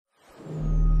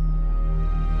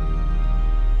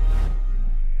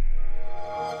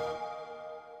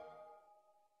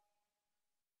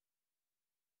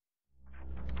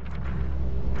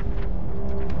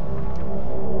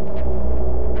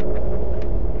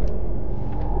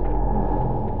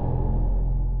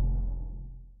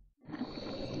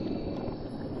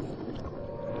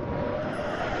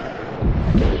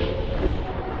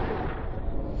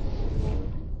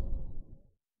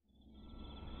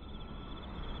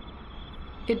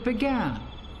It began,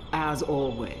 as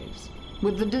always,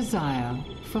 with the desire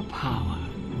for power.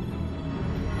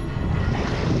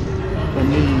 The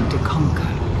need to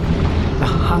conquer, the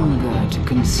hunger to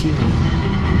consume.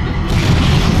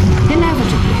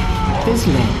 Inevitably, this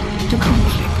led to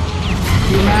conflict.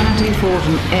 Humanity fought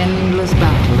an endless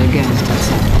battle against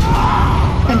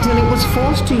itself, until it was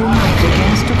forced to unite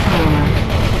against a power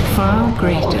far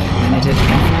greater than it had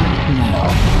ever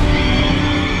known.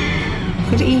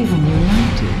 But even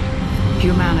united,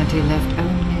 humanity left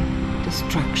only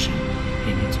destruction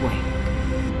in its wake.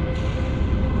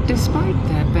 Despite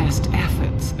their best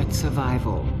efforts at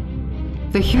survival,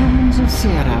 the humans of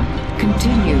Sera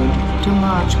continued to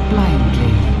march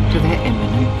blindly to their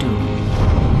imminent doom,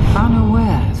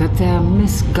 unaware that their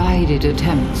misguided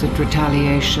attempts at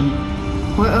retaliation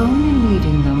were only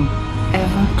leading them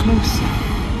ever closer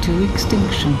to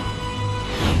extinction.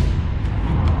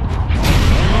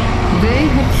 They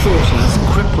had thought us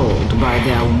crippled by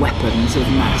their weapons of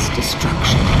mass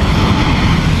destruction.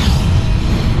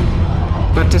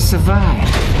 But to survive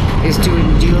is to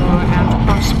endure and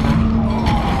prosper,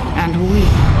 and we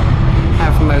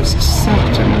have most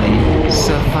certainly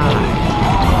survived.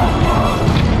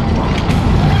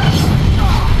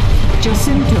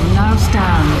 Jacinto now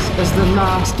stands as the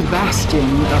last bastion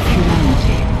of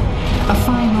humanity, a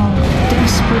final,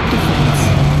 desperate defense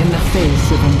in the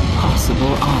face of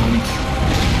impossible odds.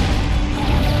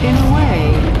 In a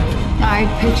way, I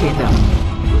pity them.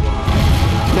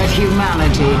 But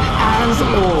humanity, as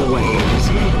always,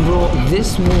 brought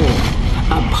this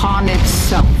war upon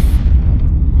itself.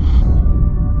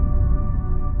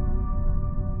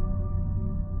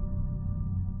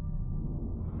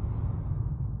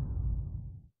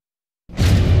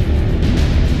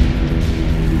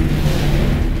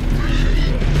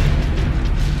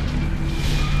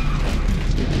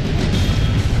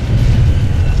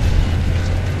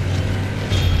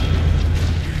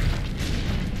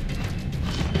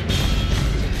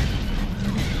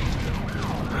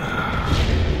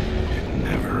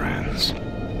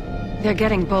 They're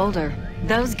getting bolder.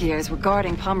 Those gears were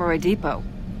guarding Pomeroy Depot.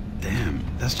 Damn,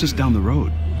 that's just down the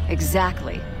road.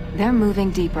 Exactly. They're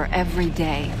moving deeper every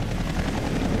day.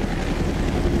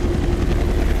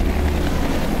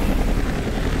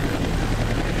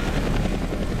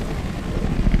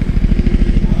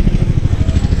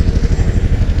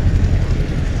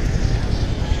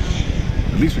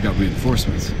 At least we got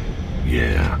reinforcements.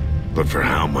 Yeah, but for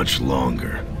how much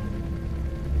longer?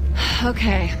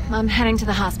 Okay, I'm heading to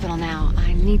the hospital now.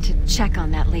 I need to check on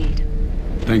that lead.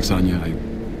 Thanks, Anya.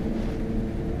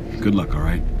 Good luck, all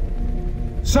right?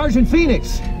 Sergeant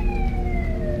Fenix!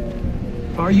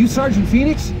 Are you Sergeant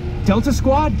Fenix? Delta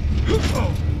Squad?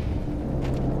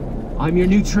 I'm your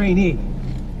new trainee.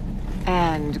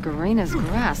 And Garina's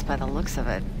grass by the looks of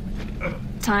it.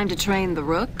 Time to train the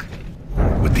Rook?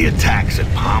 With the attacks at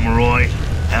Pomeroy?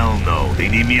 Hell no, they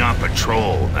need me on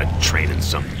patrol, not training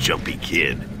some jumpy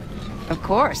kid. Of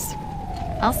course.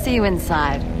 I'll see you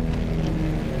inside.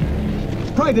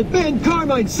 Private Ben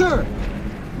Carmine, sir!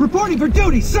 Reporting for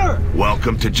duty, sir!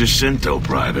 Welcome to Jacinto,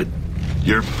 Private.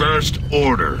 Your first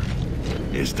order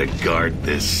is to guard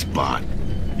this spot.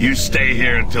 You stay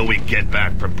here until we get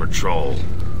back from patrol.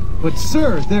 But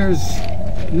sir, there's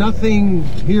nothing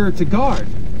here to guard.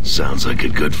 Sounds like a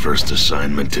good first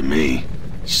assignment to me.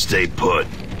 Stay put.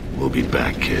 We'll be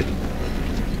back, kid.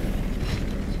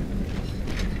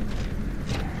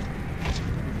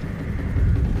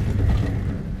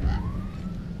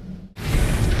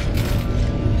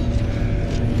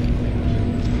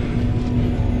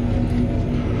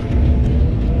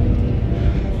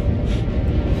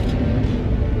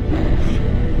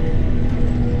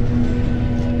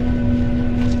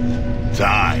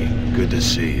 Good to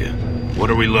see you. What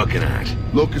are we looking at?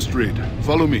 Locust raid.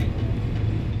 Follow me.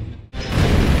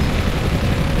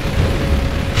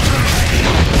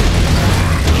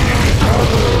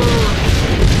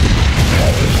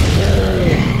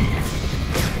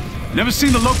 Never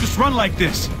seen the Locust run like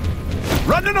this.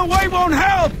 Running away won't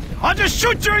help! I'll just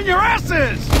shoot you in your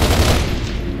asses!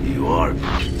 You are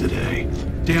today.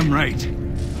 Damn right.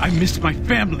 I missed my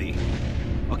family.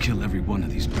 I'll kill every one of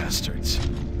these bastards.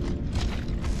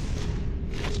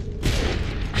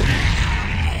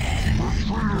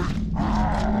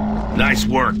 Nice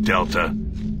work, Delta.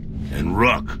 And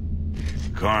Rook,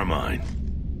 Carmine,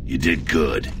 you did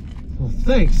good. Well,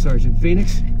 thanks, Sergeant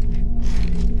Fenix.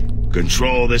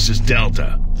 Control, this is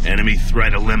Delta. Enemy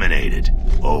threat eliminated.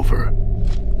 Over.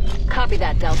 Copy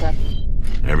that, Delta.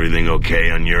 Everything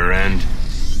okay on your end?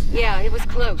 Yeah, it was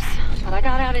close, but I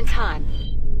got out in time.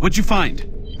 What'd you find?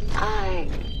 I...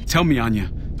 Tell me, Anya.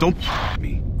 Don't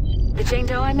me. The Jane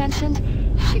Doe I mentioned?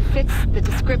 fits the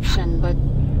description, but...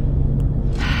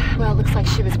 Well, looks like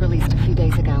she was released a few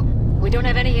days ago. We don't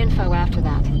have any info after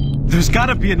that. There's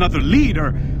gotta be another lead,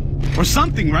 or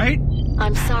something, right?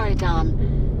 I'm sorry,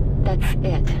 Dom. That's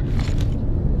it.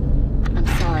 I'm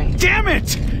sorry. Damn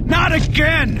it! Not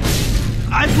again!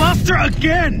 I've lost her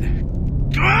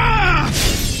again! Ah!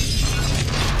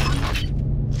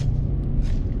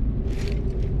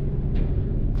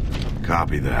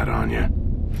 Copy that, Anya.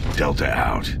 Delta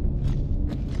out.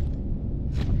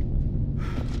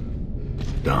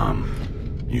 Dom,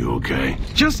 you okay?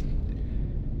 Just...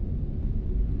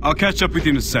 I'll catch up with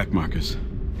you in a sec, Marcus.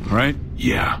 All right?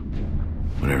 Yeah.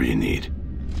 Whatever you need.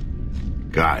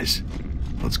 Guys,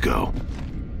 let's go.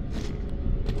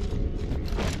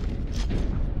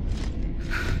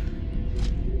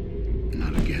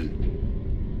 Not again.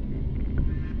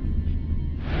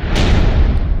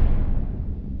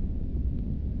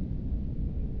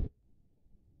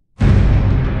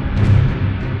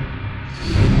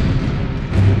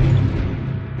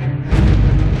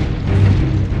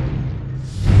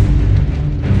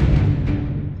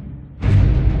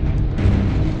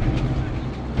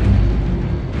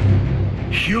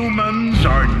 Humans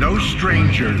are no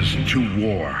strangers to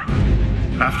war.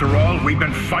 After all, we've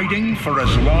been fighting for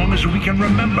as long as we can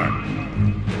remember.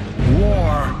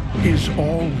 War is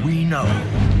all we know.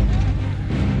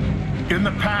 In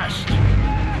the past,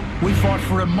 we fought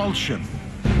for emulsion.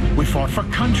 We fought for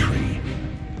country.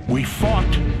 We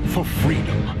fought for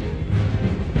freedom.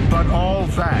 But all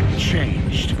that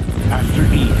changed after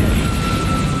E-Day.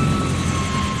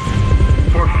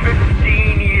 For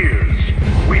 15 years,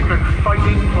 we've been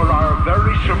fighting for our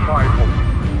very survival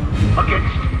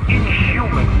against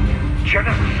inhuman,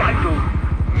 genocidal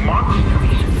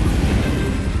monsters.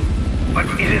 But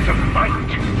it is a fight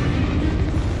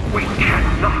we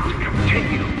cannot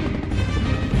continue.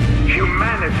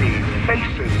 Humanity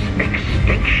faces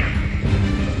extinction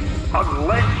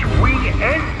unless we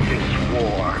end this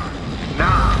war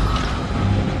now.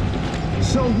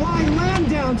 So why land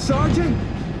down, Sergeant?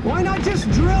 Why not just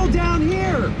drill down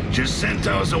here?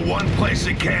 Jacinto's the one place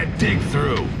they can't dig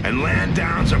through, and land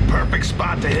down's a perfect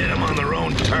spot to hit them on their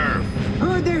own turf.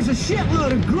 Heard there's a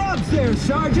shitload of grubs there,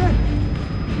 Sergeant.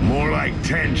 More like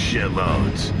 10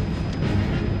 shitloads.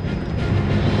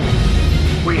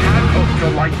 We had hoped the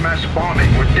light mass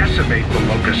bombing would decimate the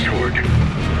Locust horde.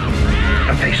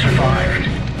 But they survived,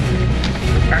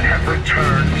 and have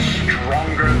returned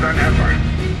stronger than ever.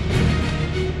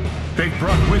 They've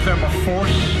brought with them a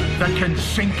force that can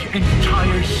sink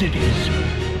entire cities.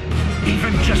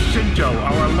 Even Jacinto,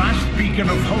 our last beacon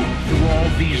of hope through all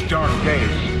these dark days,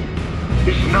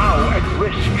 is now at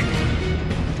risk.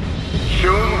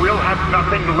 Soon we'll have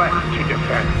nothing left to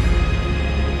defend.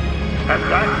 And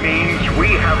that means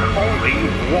we have only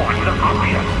one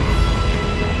option.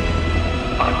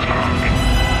 Attack.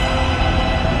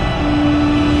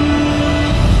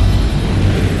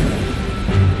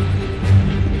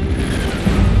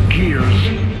 Gears,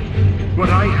 what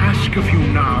I ask of you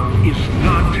now is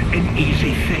not an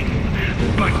easy thing,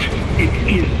 but it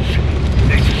is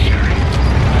necessary.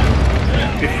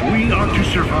 If we are to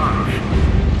survive,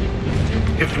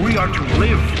 if we are to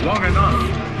live long enough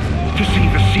to see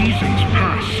the seasons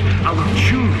pass, our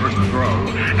children grow,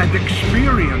 and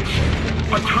experience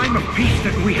a time of peace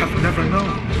that we have never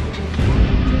known,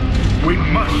 we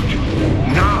must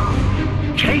now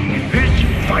take this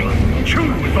fight to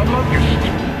the Locust.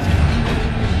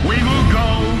 We will go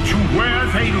to where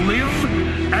they live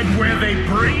and where they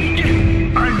breed,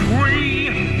 and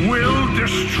we will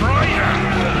destroy them.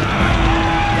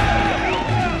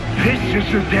 This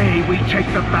is the day we take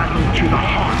the battle to the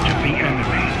heart of the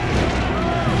enemy.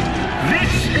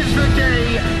 This is the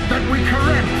day that we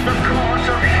correct the course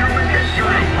of human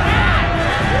history.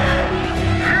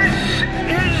 This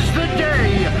is the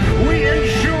day we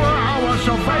ensure our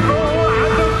survival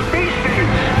as a species.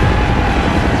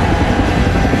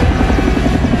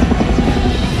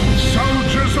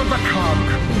 Soldiers of the cog,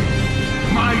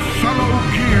 my fellow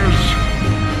gears,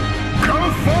 go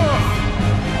forth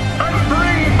and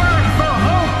bring back the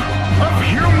hope of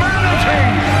humanity!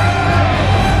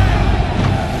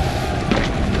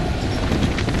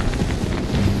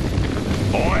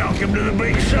 Welcome to the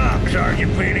big shop,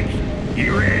 Sergeant Fenix.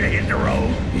 You ready to hit the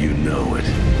road? You know it.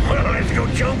 Well, let's go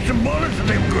choke some bullets at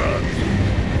them grubs.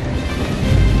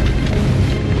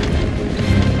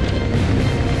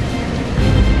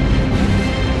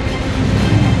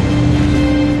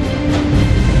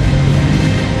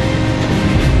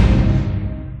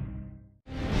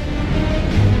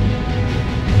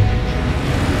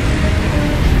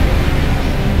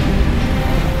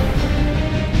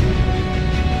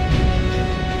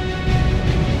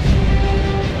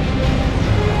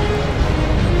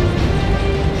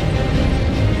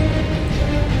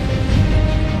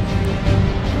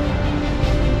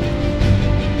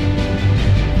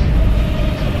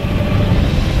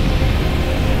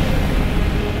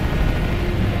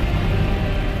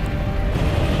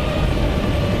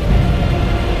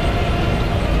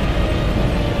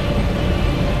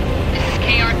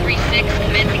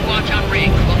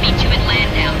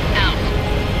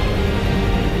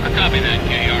 Copy that,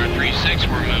 KR-36.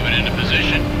 We're moving into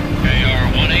position.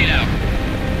 KR-18 out.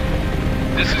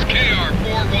 This is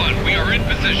KR-41. We are in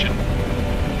position.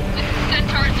 This is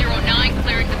Centaur-09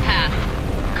 clearing the path.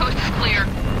 Coast is clear.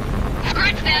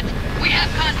 Scratch that! We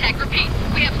have contact. Repeat,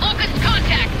 we have Locust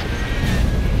contact!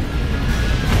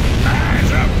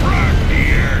 Eyes up front,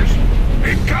 ears!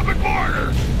 Incoming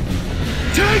mortar!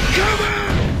 Take cover!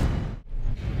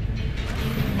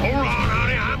 Hold on,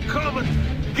 honey, I'm coming.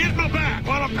 Get my back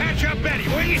while I patch up Betty,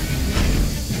 will you?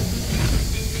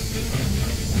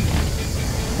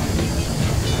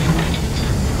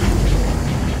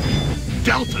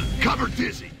 Delta, cover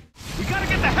Dizzy. We gotta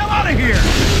get the hell out of here!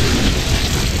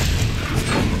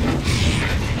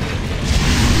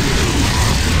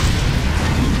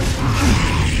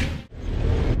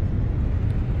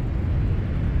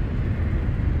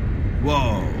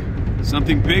 Whoa.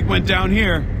 Something big went down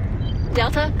here.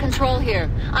 Delta, control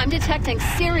here. I'm detecting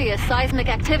serious seismic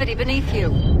activity beneath you.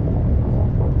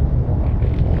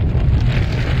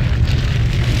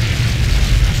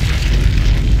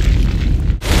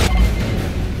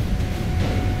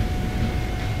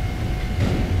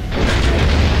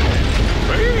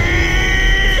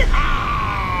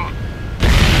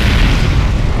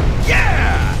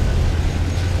 Yeah!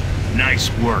 Nice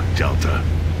work, Delta.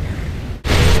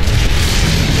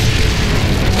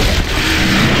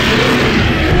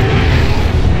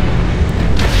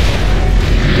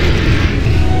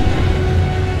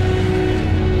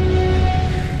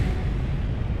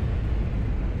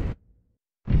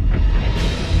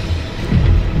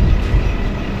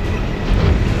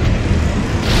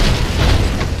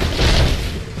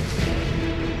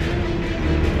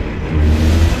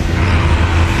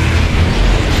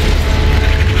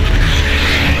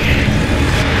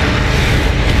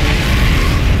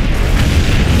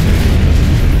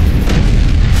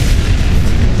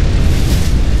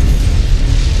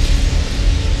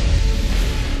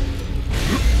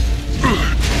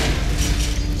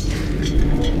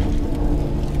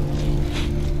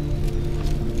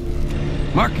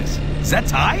 Marcus, is that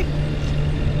Ty?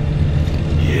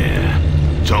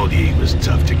 Yeah, told you he was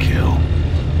tough to kill.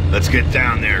 Let's get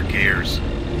down there, Gears.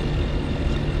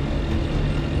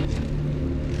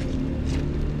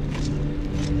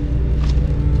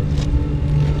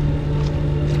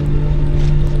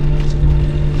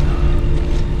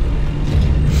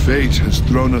 Fate has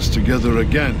thrown us together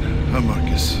again, huh,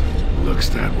 Marcus? Looks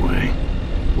that way.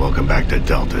 Welcome back to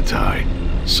Delta, Ty.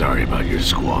 Sorry about your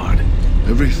squad.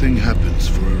 Everything happens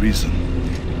for a reason.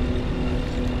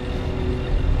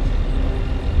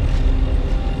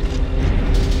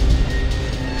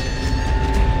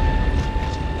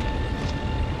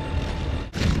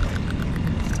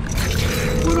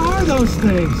 What are those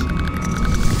things?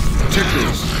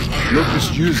 Tickers.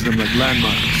 Locust use them like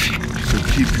landmines, so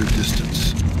keep your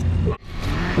distance.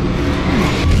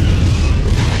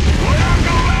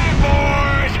 Welcome back,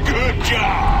 boys! Good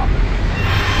job!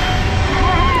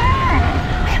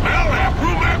 Smell that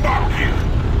roulette barbecue!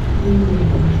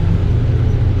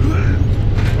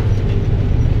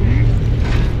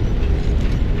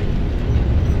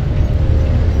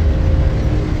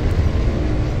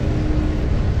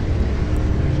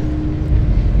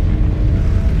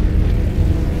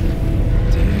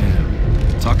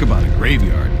 Talk about a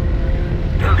graveyard.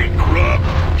 Dirty grub.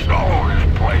 It's all over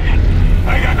this place.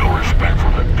 I got no respect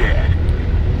for the dead.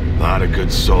 A lot of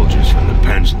good soldiers from the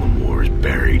Pendulum Wars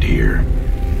buried here.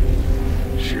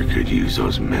 Sure could use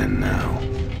those men now.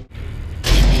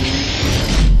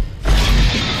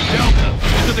 Delta,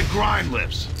 into the grind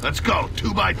lifts. Let's go,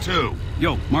 2 by 2.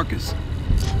 Yo, Marcus,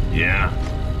 Yeah?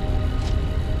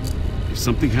 if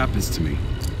something happens to me,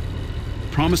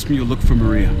 promise me you'll look for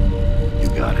Maria. You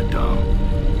got it, Dom.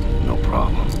 No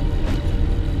problem.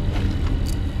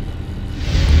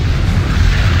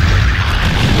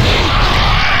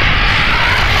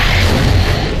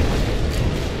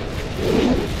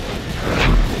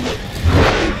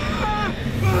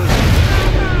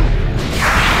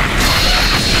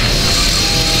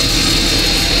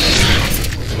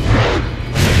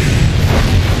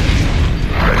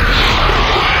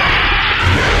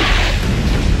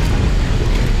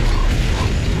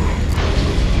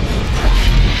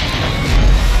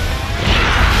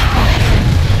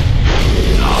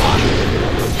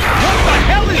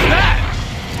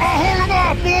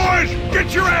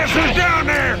 Get your asses down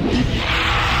there!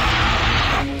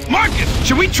 Marcus,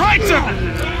 should we try to...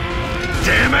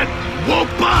 Damn it! Woke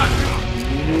bug!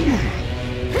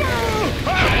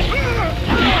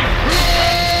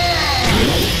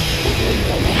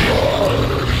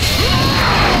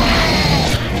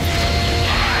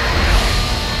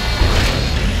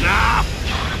 Nah!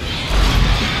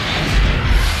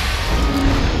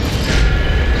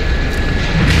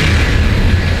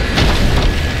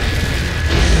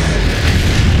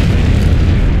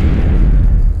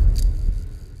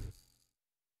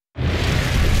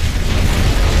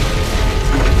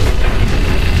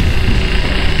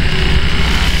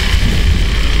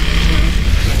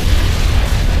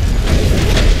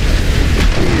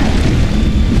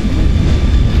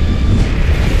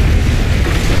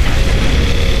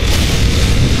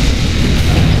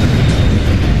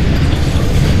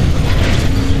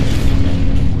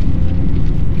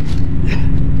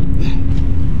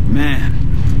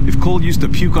 Cole used to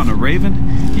puke on a Raven,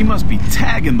 he must be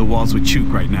tagging the walls with Chook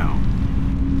right now.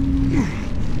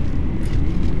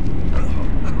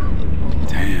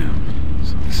 Damn.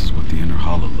 So this is what the inner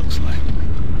hollow looks like.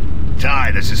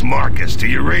 Ty, this is Marcus. Do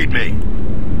you read me?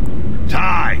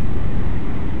 Ty!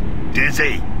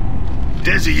 Dizzy?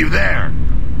 Dizzy, you there?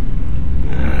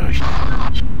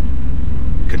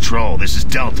 Control, this is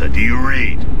Delta. Do you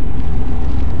read?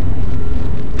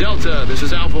 Delta, this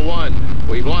is Alpha 1.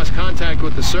 We've lost contact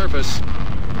with the surface.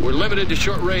 We're limited to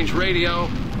short-range radio,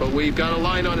 but we've got a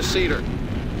line on a cedar.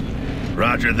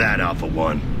 Roger that, Alpha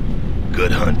 1.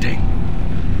 Good hunting.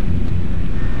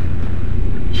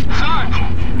 Sarge,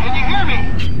 can you hear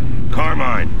me?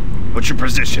 Carmine, what's your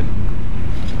position?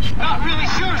 Not really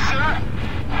sure, sir.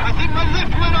 I think my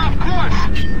lift went off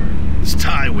course. Is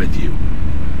Ty with you?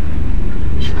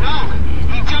 No,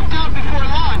 he jumped out before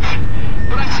launch.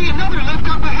 But I see another lift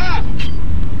up ahead.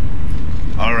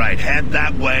 All right, head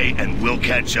that way and we'll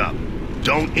catch up.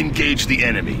 Don't engage the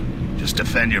enemy. Just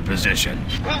defend your position.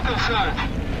 Will do, Sarge.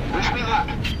 Wish me luck.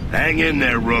 Hang in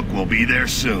there, Rook. We'll be there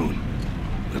soon.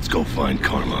 Let's go find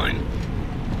Carmine.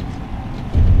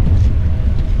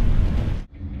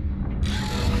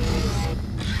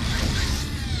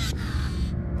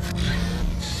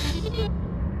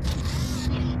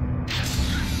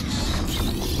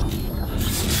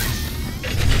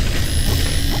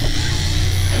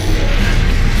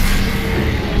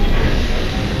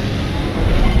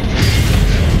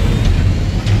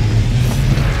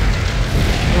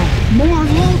 More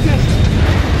Locust!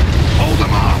 Hold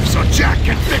them off so Jack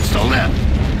can fix the lift.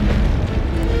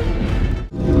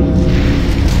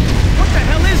 What the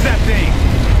hell is that thing?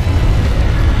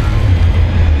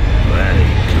 Well, that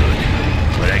ain't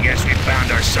good. But I guess we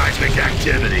found our seismic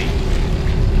activity.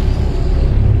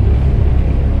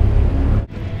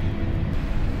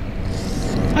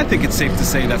 I think it's safe to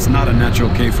say that's not a natural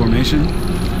cave formation.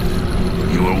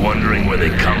 You were wondering where they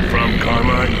come from,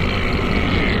 Carmine?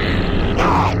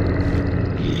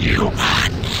 You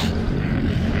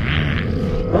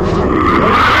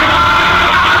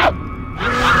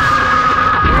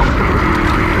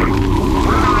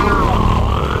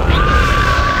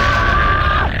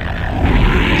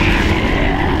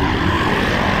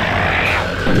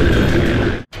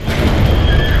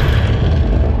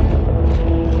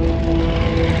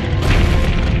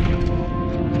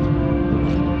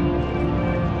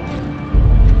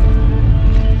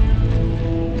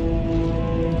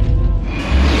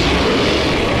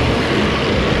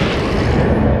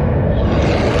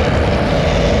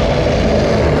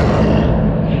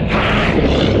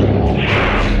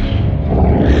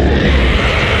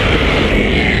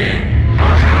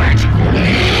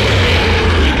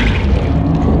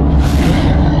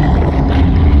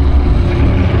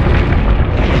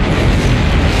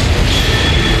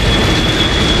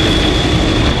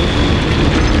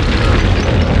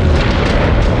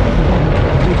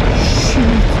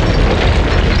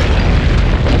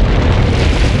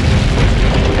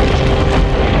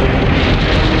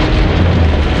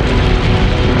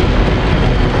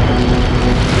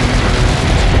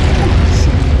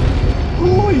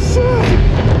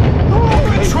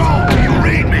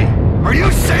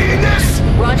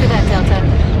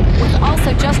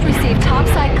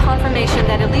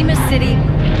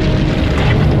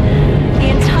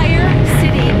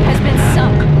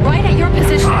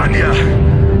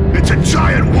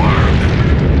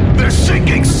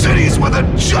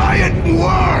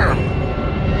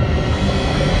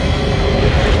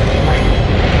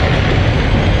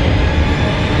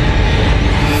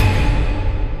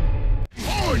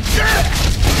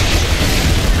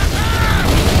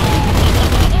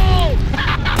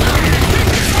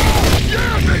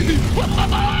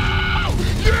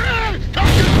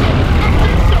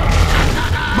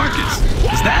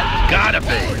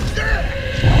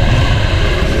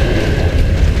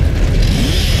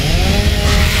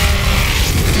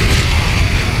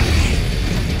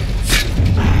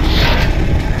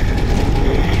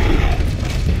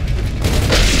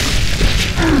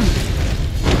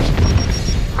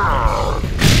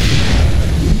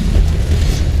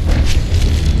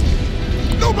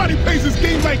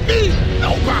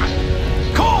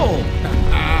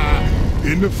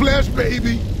In the flesh,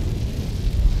 baby.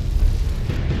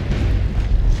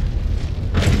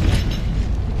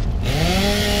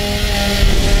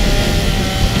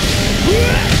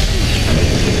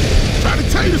 Try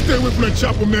to tell you to stay away from that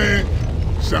chopper, man.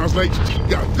 Sounds like she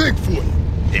got thick for you.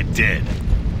 It did.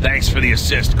 Thanks for the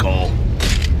assist, Cole.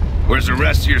 Where's the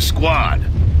rest of your squad?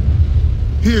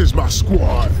 Here's my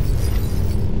squad.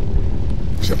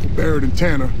 Except for Barrett and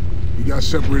Tanner. We got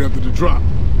separated after the drop.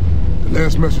 The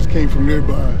Last message came from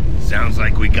nearby. Sounds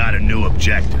like we got a new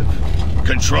objective.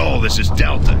 Control, this is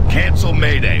Delta. Cancel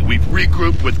Mayday. We've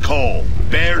regrouped with Cole.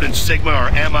 Baird and Sigma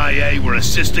are MIA. We're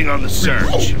assisting on the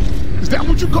search. Is that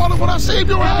what you called it when I saved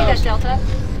your Copy ass? that, Delta.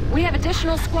 We have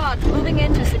additional squads moving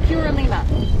in to secure Lima.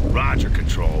 Roger,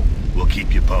 Control. We'll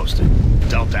keep you posted.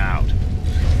 Delta out.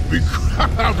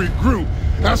 Regroup.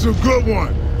 That's a good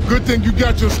one. Good thing you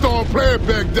got your star player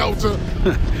back, Delta.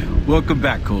 Welcome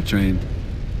back, Coltrane.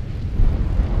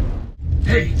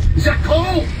 Hey, is that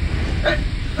Cole? Hey,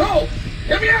 Cole!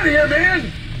 Get me out of here,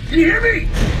 man! Can you hear me?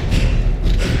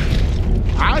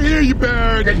 I hear you,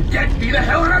 Baird. Then get me the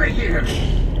hell out of here!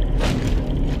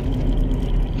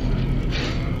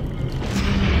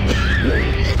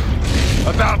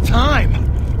 About time!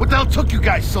 What the hell took you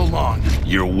guys so long?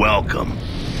 You're welcome.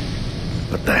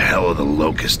 What the hell are the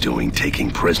Locusts doing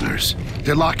taking prisoners?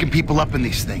 They're locking people up in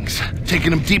these things, taking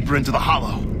them deeper into the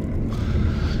hollow.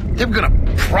 They're gonna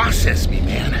process me,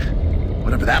 man.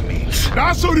 Whatever that means. Now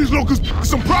I saw these Locusts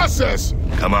some process.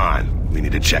 Come on, we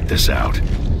need to check this out.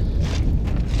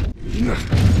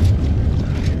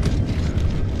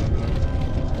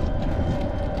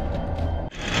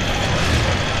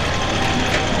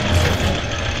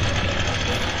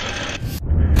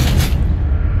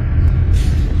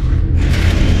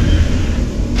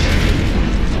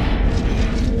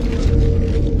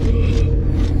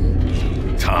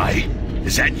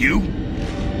 Is that you?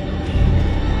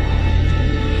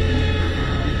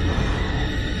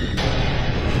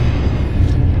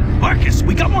 Marcus,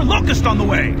 we got more Locust on the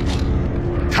way!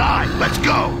 Ty, let's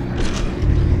go!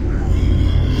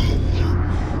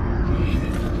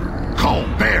 Cole,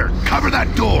 Baird, cover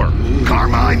that door!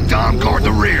 Carmine, Dom, guard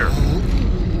the rear!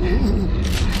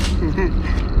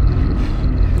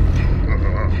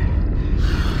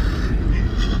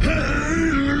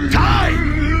 Ty!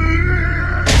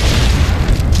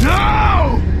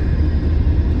 No!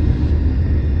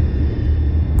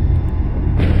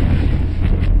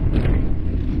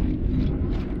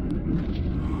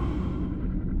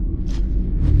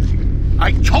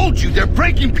 I told you, they're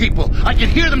breaking people! I can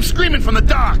hear them screaming from the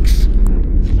docks!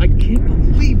 I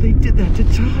can't believe they did that to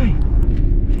Ty.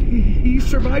 He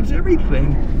survives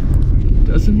everything,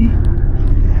 doesn't he?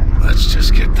 Let's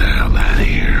just get the hell out of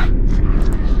here.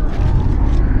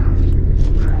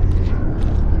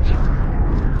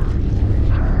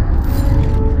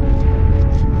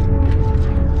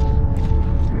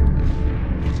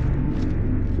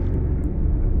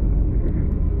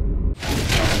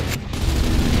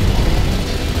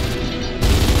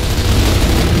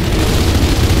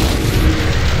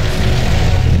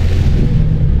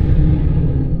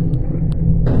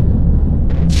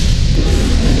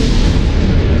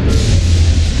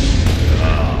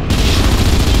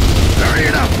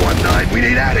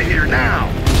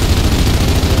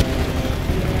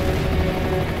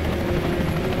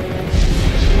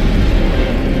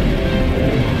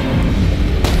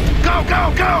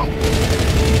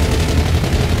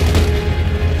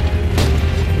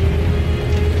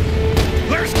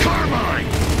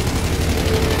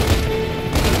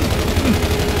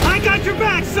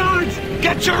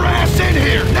 Get your ass in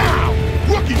here, now!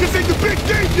 Rookie, this ain't the big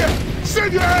game yet!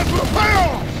 Send your ass for the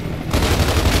payoff!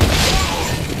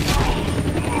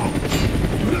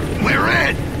 We're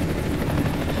in!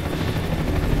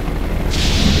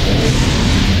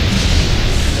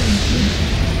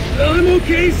 I'm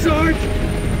okay, Sarge.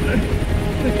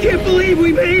 I can't believe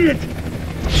we made it!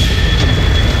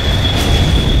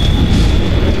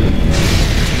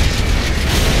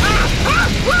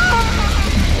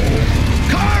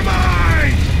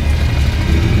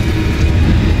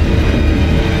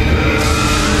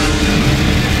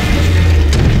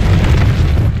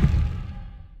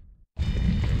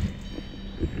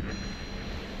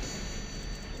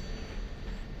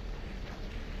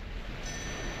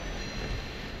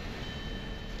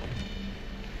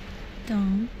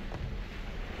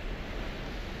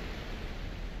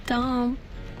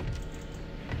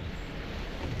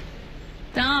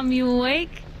 Dom, you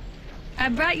awake? I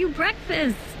brought you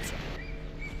breakfast.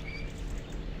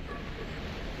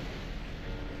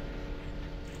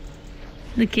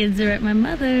 The kids are at my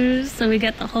mother's, so we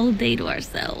got the whole day to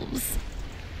ourselves.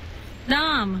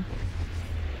 Dom!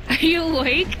 Are you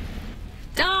awake?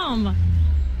 Dom!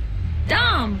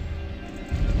 Dom!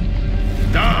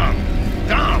 Dom!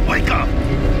 Dom, wake up!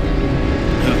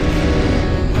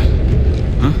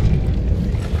 Huh?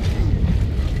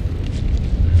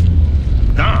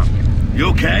 Dom, you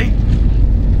okay?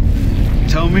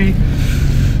 Tell me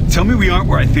we aren't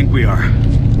where I think we are.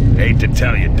 Hate to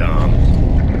tell you,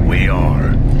 Dom. We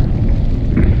are.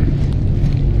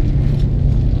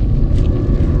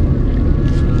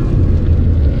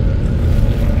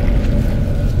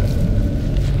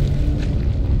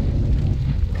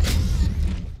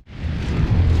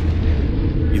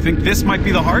 this might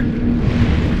be the heart?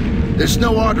 There's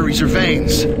no arteries or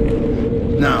veins.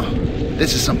 No,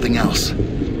 this is something else.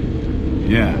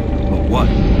 Yeah, but what?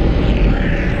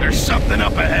 There's something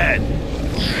up ahead.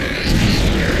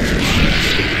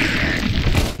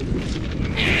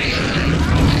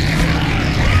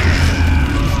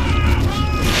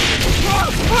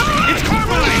 It's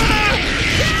Carmine!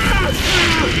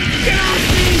 Get off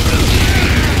me!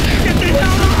 Get the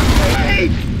hell off me!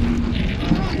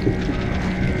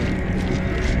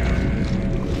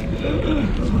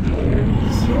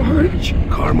 Sarge?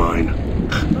 Carmine.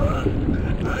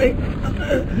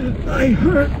 I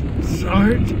hurt,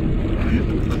 Sarge.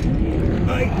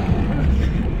 I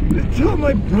tell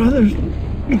my brothers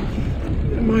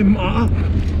and my mom.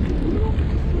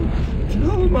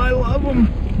 Tell them I love them.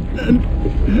 And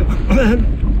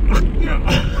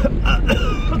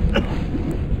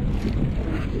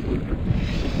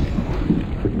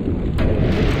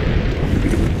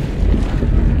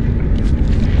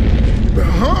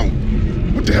Huh?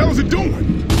 What the hell is it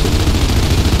doing?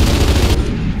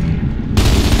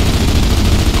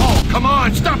 Oh, come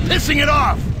on, stop pissing it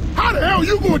off! How the hell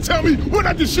you gonna tell me when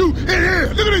not to shoot in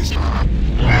here? Look at this!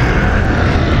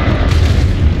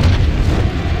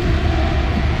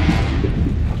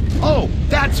 Oh,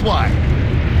 that's why.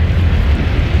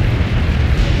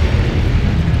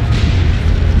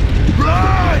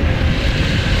 Run!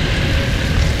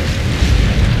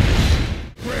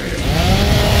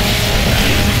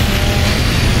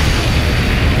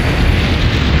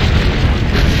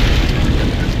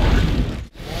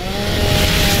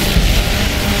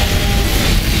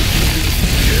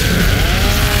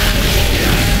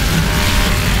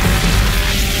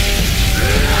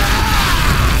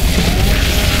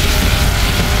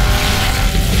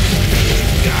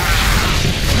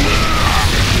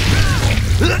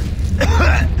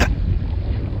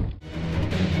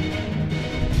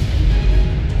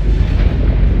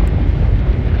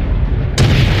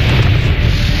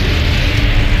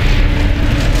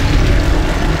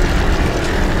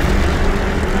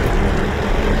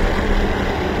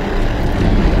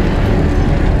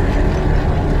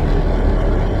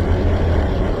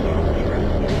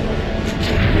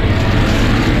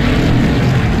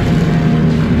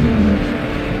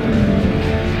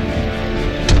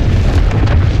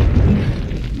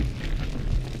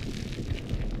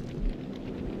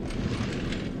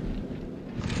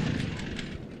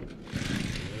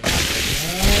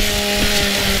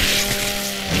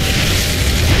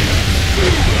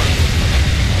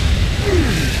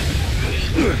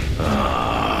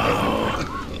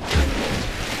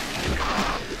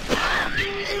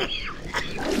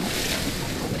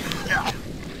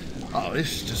 Oh,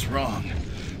 this is just wrong.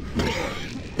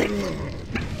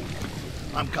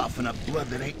 I'm coughing up blood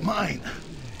that ain't mine.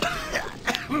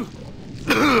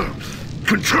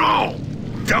 Control!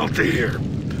 Delta here.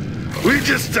 We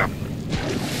just,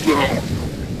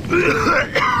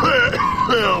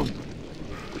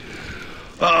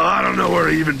 I don't know where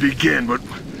to even begin, but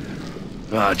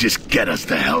just get us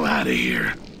the hell out of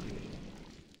here.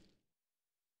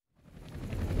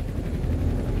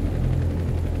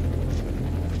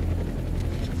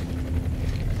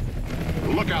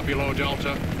 Look out below,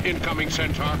 Delta. Incoming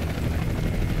Centaur.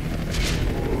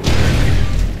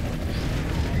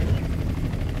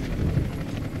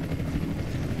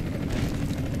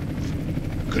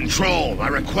 Control, I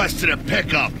requested a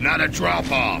pickup, not a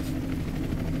drop-off.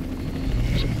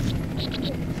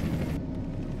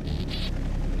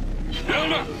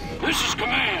 Delta, this is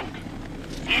Command.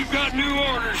 You've got new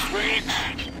orders, Phoenix.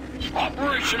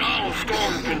 Operation Hollow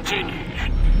Storm continues.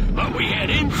 But we had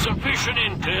insufficient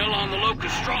intel on the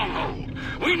Locust stronghold.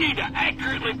 We need to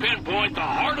accurately pinpoint the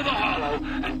heart of the Hollow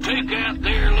and take out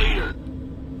their leader.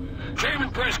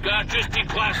 Chairman Prescott just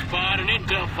declassified an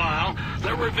intel file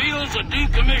that reveals a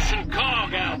decommissioned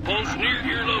COG outpost near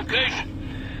your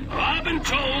location. Well, I've been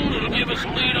told it'll give us a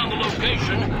lead on the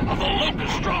location of the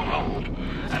Locust stronghold,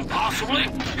 and possibly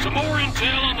some more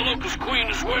intel on the Locust Queen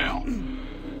as well.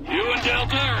 You and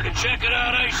Delta are to check it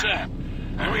out ASAP.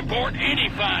 And report any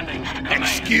findings to Command.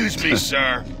 Excuse me,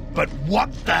 sir, but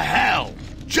what the hell?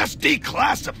 Just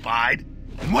declassified?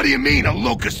 And what do you mean, a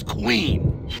Locust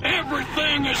Queen?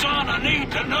 Everything is on a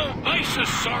need-to-know basis,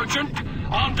 Sergeant,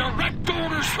 on direct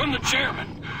orders from the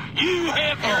chairman. You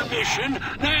have your mission,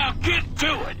 now get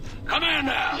to it. Command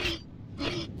out.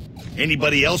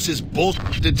 Anybody else's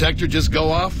bullshit detector just go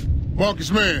off?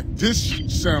 Marcus, man, this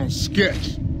sounds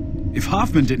sketch. If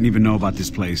Hoffman didn't even know about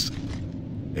this place...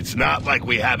 It's not like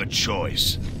we have a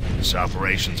choice. This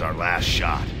operation's our last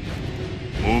shot.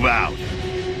 Move out.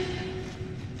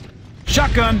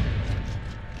 Shotgun!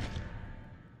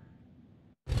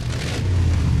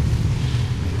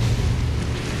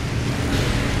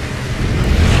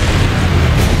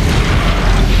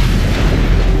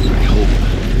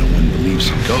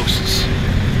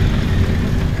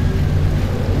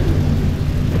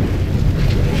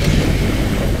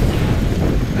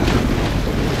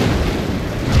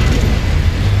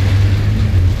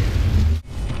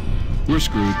 We're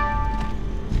screwed.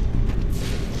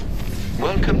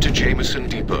 Welcome to Jameson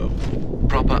Depot.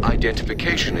 Proper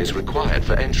identification is required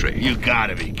for entry. You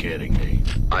gotta be kidding me.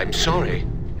 I'm sorry,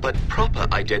 but proper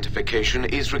identification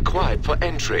is required for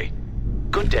entry.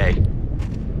 Good day.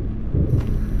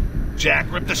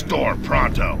 Jack, rip the store,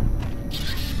 pronto.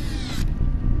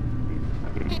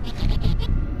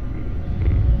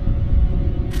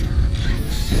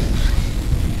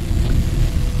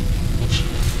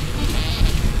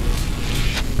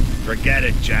 Forget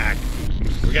it, Jack.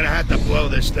 We're gonna have to blow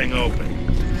this thing open.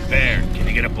 There, can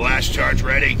you get a blast charge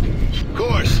ready? Of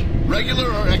course. Regular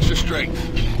or extra strength?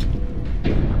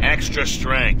 Extra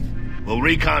strength. We'll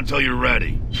recon till you're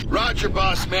ready. Roger,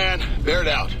 boss man. Bear it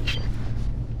out.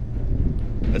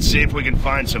 Let's see if we can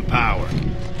find some power.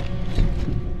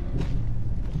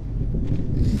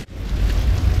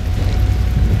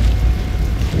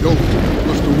 Yo,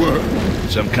 what's the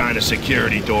word? Some kind of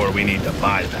security door we need to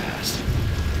bypass.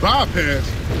 Bypass?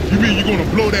 You mean you're gonna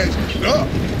blow that shit up?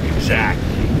 Exactly.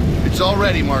 It's all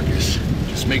ready, Marcus.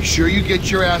 Just make sure you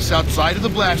get your ass outside of the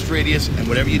blast radius, and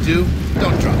whatever you do,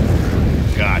 don't drop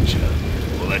it. Gotcha.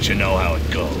 We'll let you know how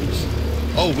it goes.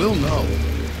 Oh, we'll know.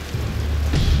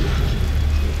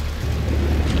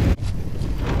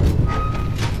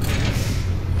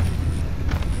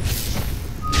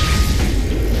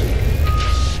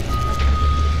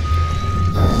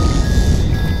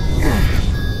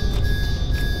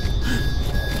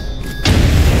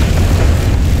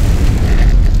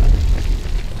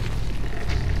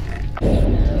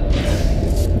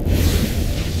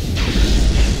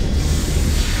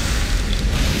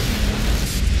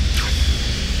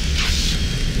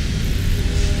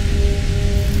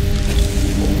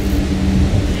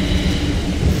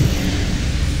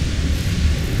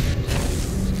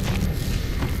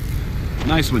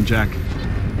 Nice one, Jack.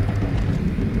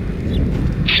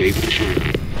 Save the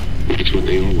fire. That's what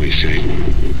they always say.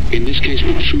 In this case,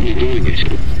 we're truly doing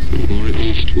it. Or at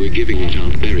least, we're giving it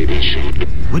our very best shot.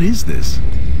 What is this?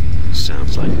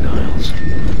 Sounds like Niles.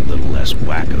 A little less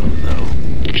wacko, though.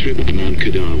 The trip to Mount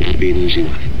Kadar won't be an easy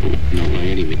one. Not by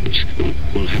any means.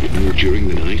 We'll have it move during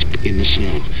the night, in the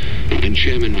snow. And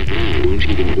Chairman McGraw won't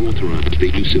even authorize the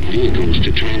use of vehicles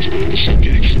to transport the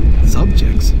subjects.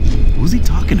 Subjects? Who's he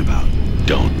talking about?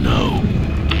 Don't know.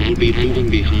 I will be moving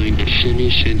behind a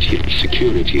semi-sentient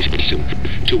security system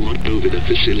to watch over the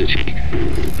facility.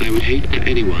 I would hate for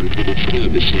anyone to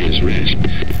disturb the Sera's rest,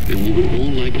 and we would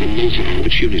all like to lose an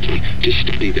opportunity to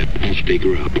study them as they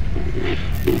grow up.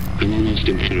 I'm almost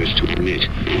embarrassed to admit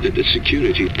that the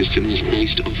security system is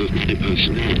based off of my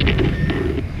personality.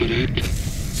 But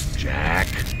Jack,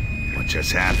 what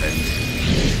just happened?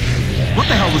 What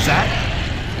the hell was that?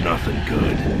 Nothing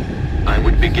good. I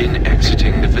would begin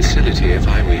exiting the facility if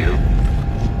I were you.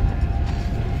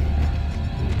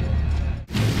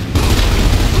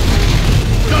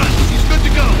 Done! He's good to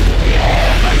go!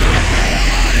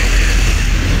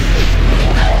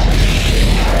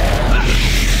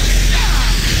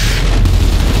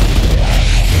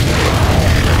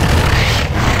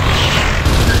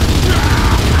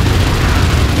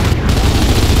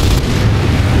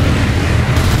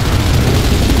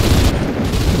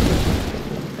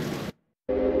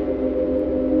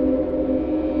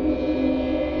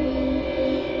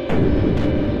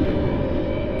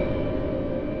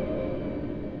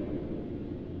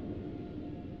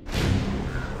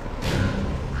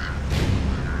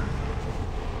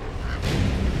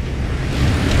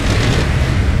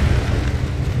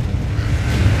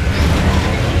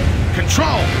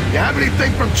 You have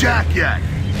anything from Jack yet?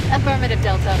 Affirmative,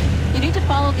 Delta. You need to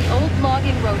follow the old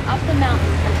logging road up the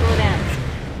mountain until it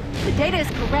ends. The data is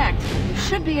correct. You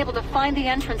should be able to find the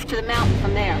entrance to the mountain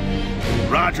from there.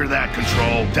 Roger that,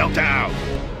 Control. Delta out.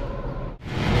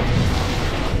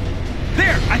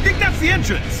 There! I think that's the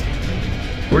entrance!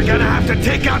 We're gonna have to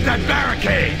take out that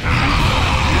barricade!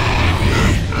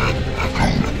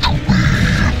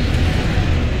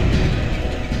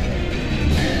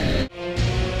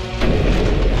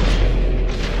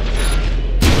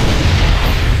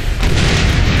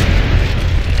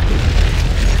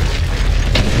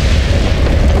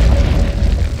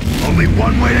 Only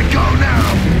one way to go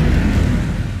now!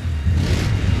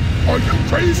 Are you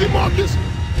crazy, Marcus?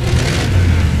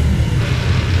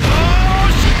 Oh,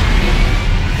 shit!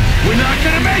 We're not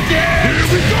gonna make it! Here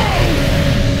we go!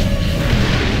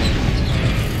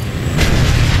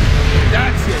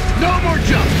 That's it. No more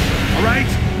jumps, all right?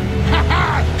 Ha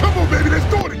ha! Come on, baby, let's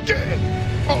do it again!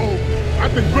 Uh-oh, I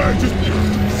think Bird just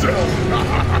used himself.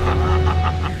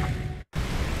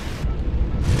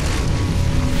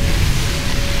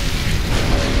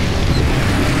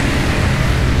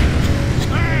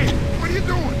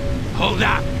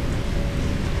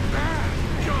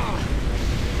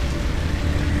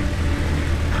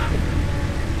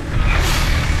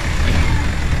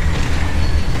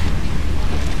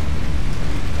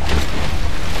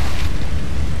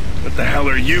 The hell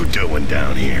are you doing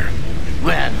down here?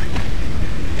 Well,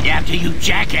 after you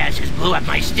jackasses blew up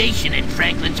my station and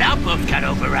Franklin's outpost got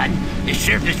overrun, the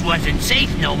surface wasn't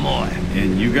safe no more.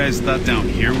 And you guys thought down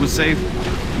here was safe?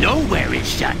 Nowhere is,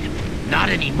 son. Not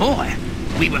anymore.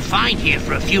 We were fine here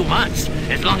for a few months,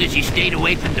 as long as you stayed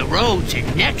away from the roads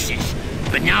and Nexus.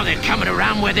 But now they're coming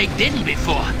around where they didn't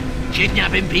before.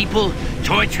 Kidnapping people,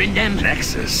 torturing them.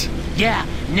 Nexus? Yeah,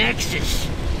 Nexus.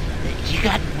 You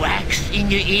got wax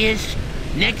in your ears?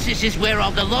 Nexus is where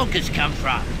all the Locusts come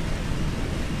from.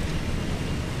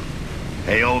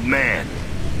 Hey, old man.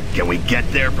 Can we get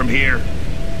there from here?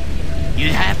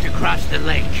 You'd have to cross the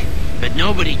lake, but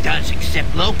nobody does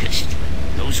except Locust.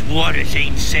 Those waters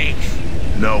ain't safe.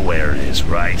 Nowhere it is,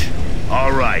 right?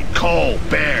 All right, Cole,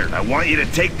 Baird, I want you to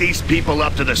take these people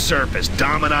up to the surface.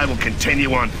 Dom and I will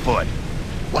continue on foot.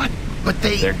 What? But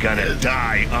They're gonna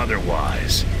die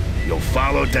otherwise. You'll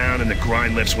follow down in the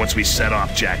grind lifts once we set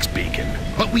off Jack's beacon.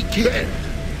 But we can't.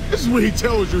 This is when he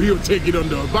tells you he'll take it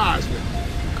under advisement.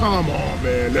 Come on,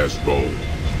 man, let's roll.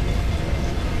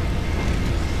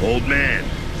 Old man,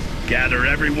 gather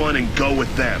everyone and go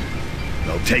with them.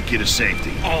 They'll take you to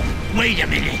safety. Oh, wait a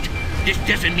minute. This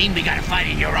doesn't mean we gotta fight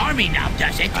in your army now,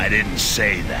 does it? I didn't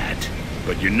say that,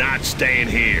 but you're not staying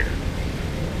here.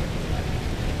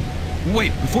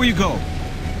 Wait, before you go.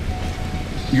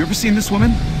 You ever seen this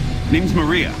woman? Name's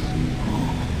Maria.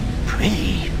 Oh,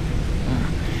 pretty.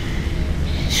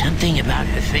 Something about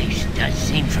her face does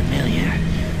seem familiar.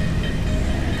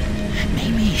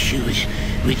 Maybe she was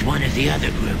with one of the other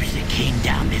groups that came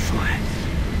down before.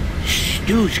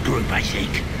 Stu's group, I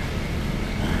think.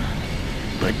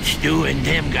 But Stu and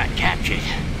them got captured.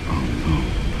 Oh,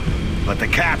 no. But the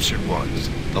captured ones?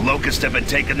 The Locusts have been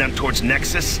taking them towards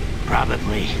Nexus?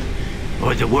 Probably.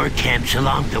 Or the work camps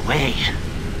along the way.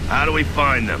 How do we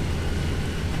find them?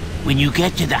 When you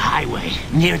get to the highway,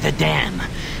 near the dam,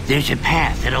 there's a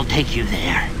path that'll take you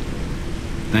there.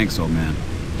 Thanks, old man.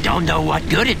 Don't know what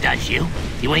good it does you.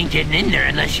 You ain't getting in there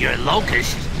unless you're a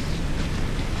Locust.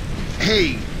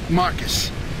 Hey, Marcus.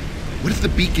 What if the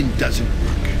beacon doesn't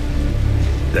work?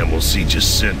 Then we'll see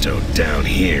Jacinto down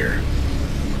here.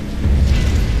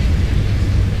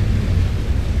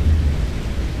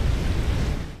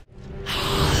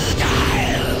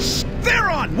 Hostiles!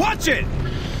 They're on! Watch it!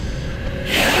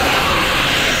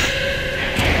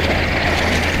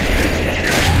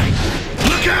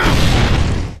 Look out!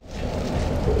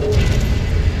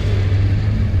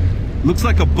 Looks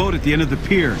like a boat at the end of the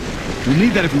pier. We'll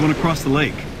need that if we want to cross the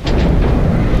lake.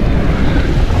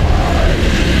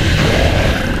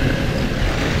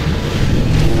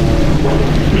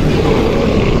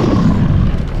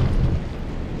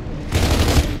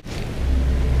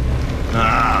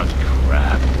 Oh,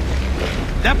 crap.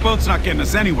 That boat's not getting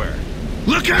us anywhere.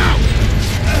 Look out!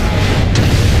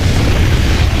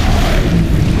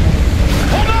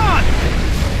 Hold on!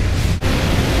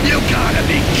 You gotta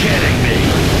be kidding me!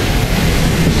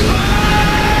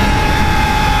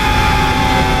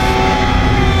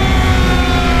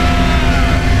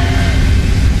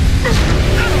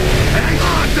 Hang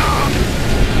on, Dom!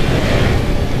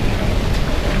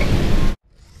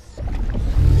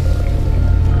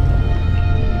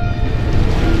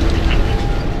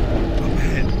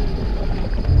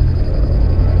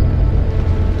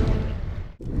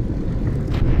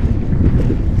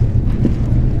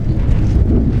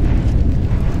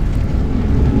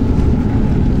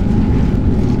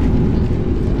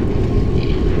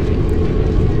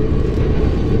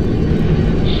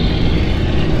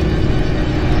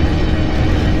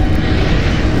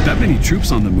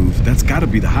 Troops on the move, that's gotta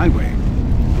be the highway.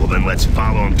 Well, then let's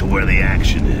follow him to where the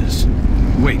action is.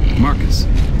 Wait, Marcus.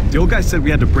 The old guy said we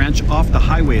had to branch off the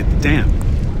highway at the dam.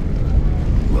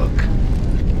 Look.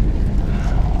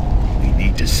 We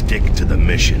need to stick to the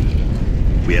mission.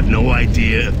 We have no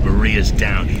idea if Maria's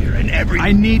down here, and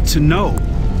I need to know.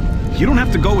 You don't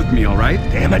have to go with me, all right?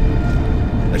 Damn it.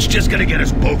 That's just gonna get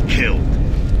us both killed.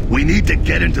 We need to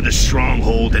get into the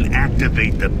stronghold and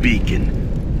activate the beacon.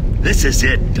 This is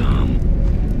it, Dom.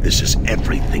 This is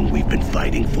everything we've been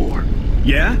fighting for.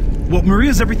 Yeah? Well,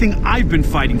 Maria's everything I've been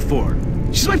fighting for.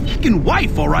 She's my fucking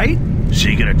wife, all right? So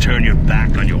you gonna turn your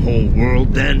back on your whole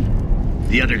world, then?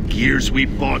 The other gears we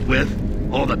fought with?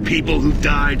 All the people who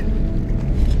died?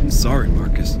 I'm sorry,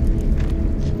 Marcus.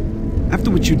 After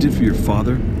what you did for your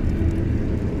father,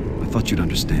 I thought you'd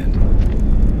understand.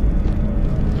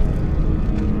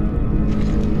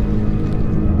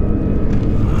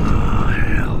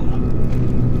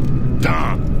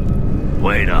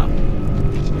 Wait up.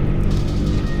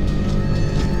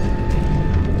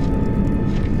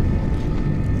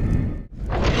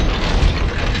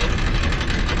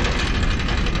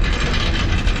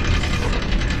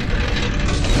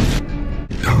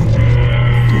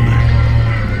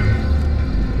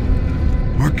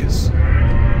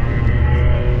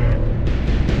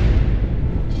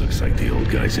 Looks like the old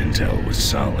guy's intel was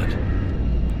solid.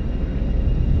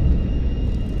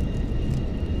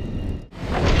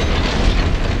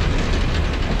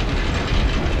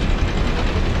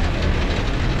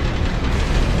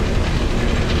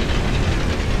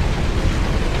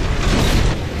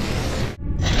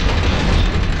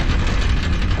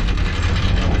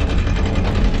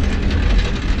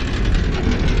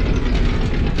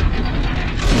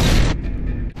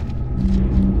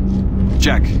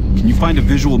 Jack, can you find a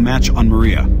visual match on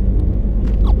Maria?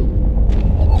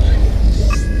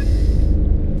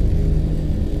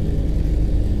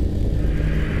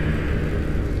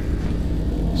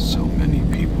 So many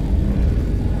people.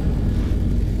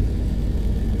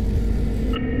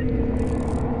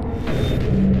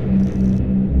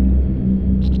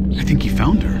 I think he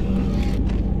found her.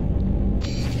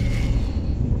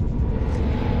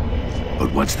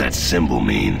 But what's that symbol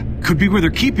mean? Could be where they're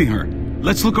keeping her.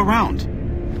 Let's look around.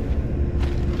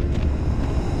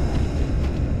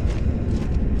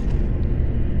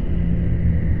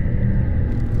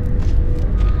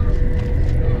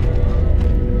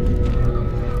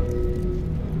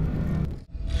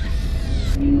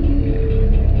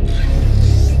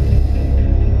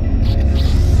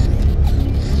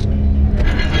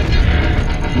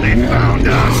 They found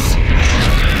us!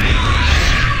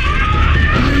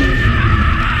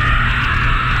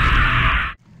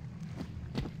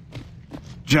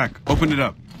 Jack, open it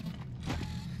up.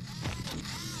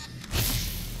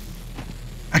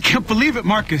 I can't believe it,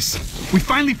 Marcus. We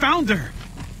finally found her.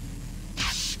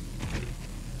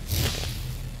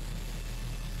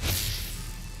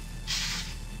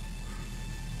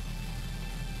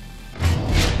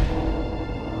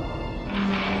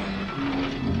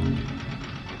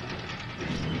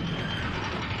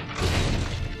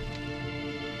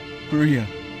 Maria.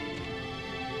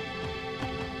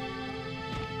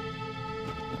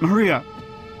 Maria.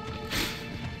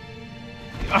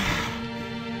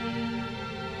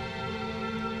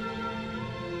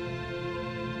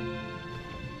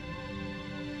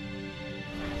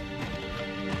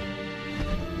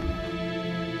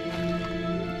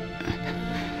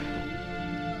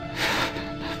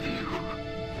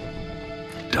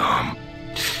 Dom.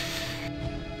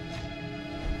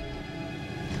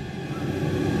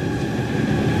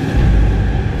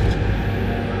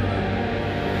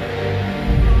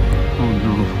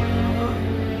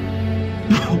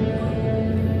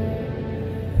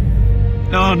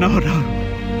 No.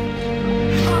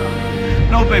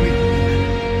 No, baby.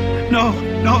 No.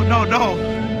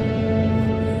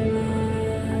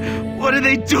 What did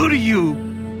they do to you?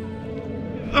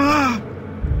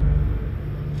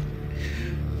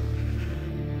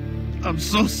 I'm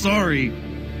so sorry.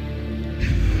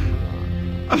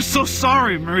 I'm so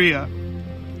sorry, Maria.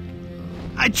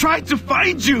 I tried to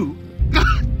find you.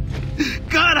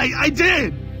 God, I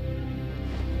did.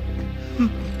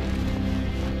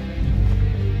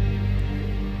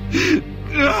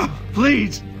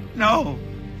 Please, no.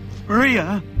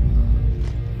 Maria.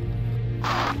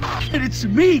 And it's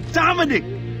me, Dominic.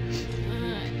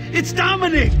 It's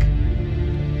Dominic.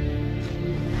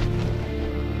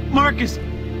 Marcus,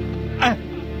 I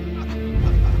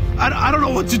don't know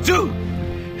what to do.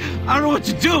 I don't know what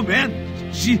to do, man.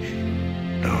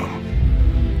 No.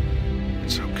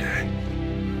 It's okay.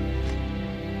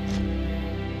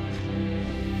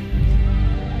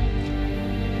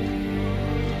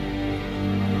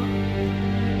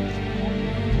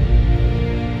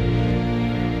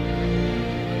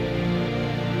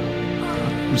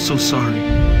 I'm so sorry.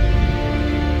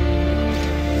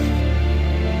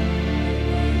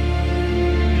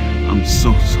 I'm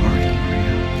so sorry,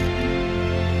 Maria.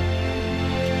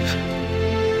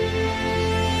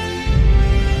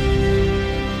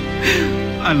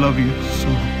 I love you so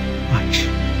much.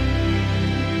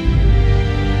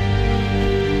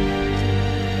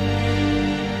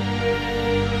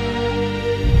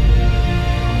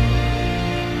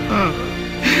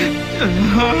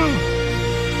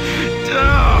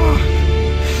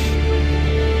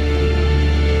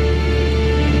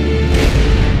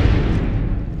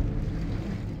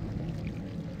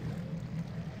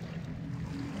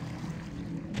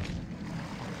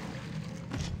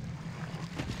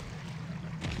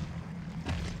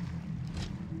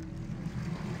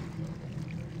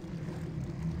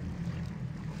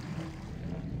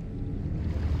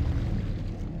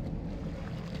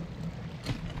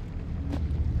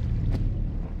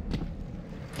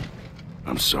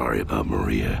 I'm sorry about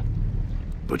Maria,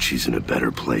 but she's in a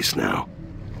better place now.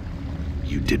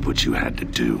 You did what you had to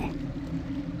do.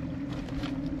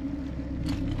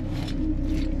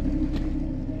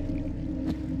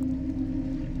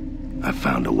 I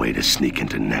found a way to sneak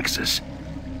into Nexus.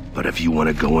 But if you want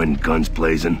to go in guns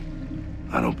blazing,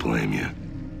 I don't blame you.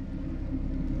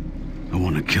 I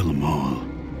want to kill them all.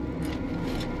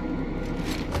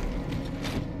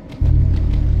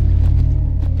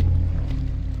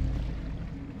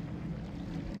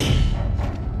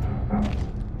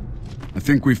 I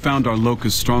think we found our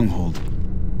Locust stronghold.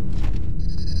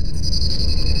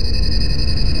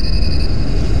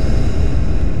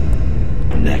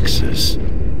 Nexus.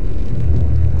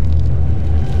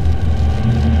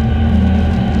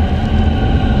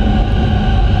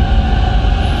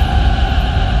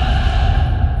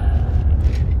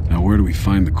 Now where do we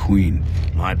find the Queen?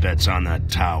 My bet's on that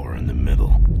tower in the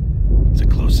middle. It's the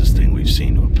closest thing we've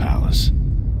seen to a palace.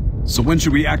 So when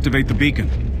should we activate the beacon?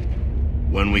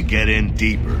 When we get in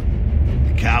deeper.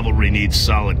 The cavalry needs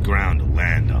solid ground to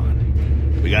land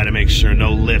on. We gotta make sure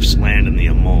no lifts land in the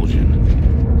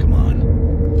emulsion. Come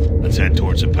on. Let's head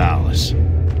towards the palace.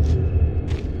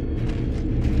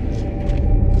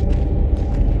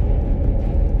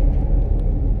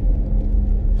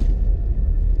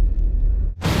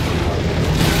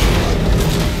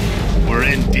 We're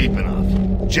in deep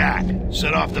enough. Jack,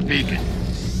 set off the beacon.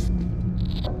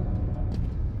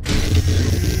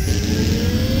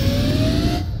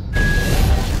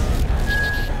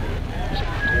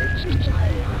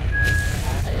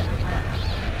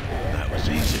 That was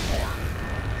easy.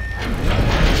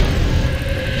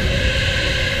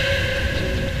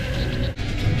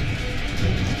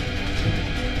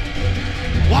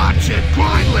 Watch it!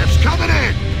 Grind lifts coming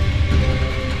in!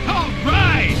 All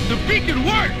right! The beacon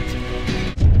worked!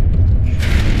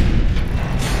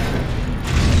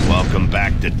 Welcome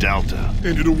back to Delta.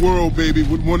 End of the world, baby.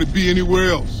 Wouldn't want to be anywhere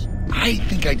else. I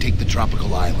think I'd take the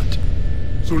tropical island.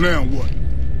 So now what?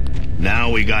 Now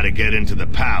we gotta get into the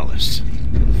palace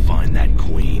and find that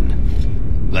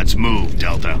queen. Let's move,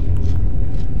 Delta.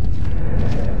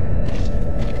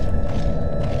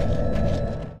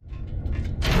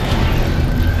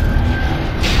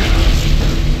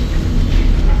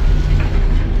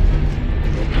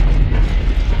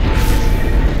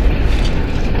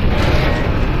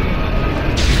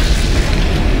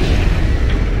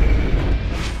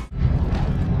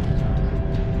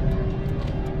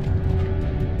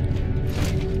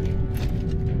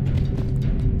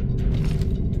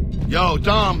 Yo,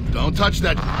 Dom, don't touch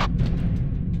that.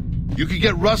 You could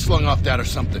get rust lung off that or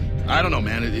something. I don't know,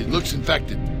 man. It looks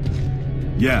infected.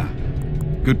 Yeah,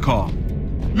 good call.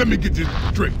 Let me get this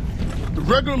straight. The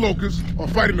regular Locusts are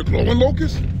fighting the glowing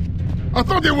Locusts? I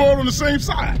thought they were all on the same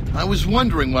side. I was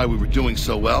wondering why we were doing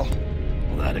so well.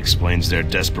 Well, that explains their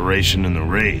desperation in the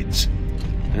raids.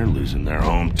 They're losing their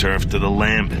home turf to the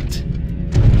Lambent.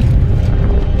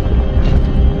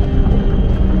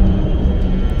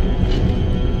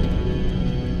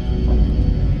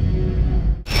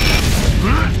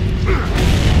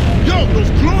 Yo, those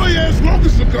glory-ass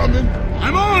Locusts are coming.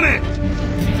 I'm on it!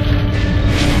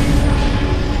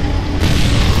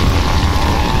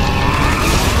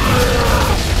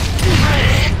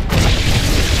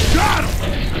 Got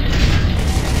him!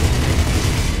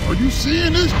 Are you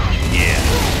seeing this? Yeah.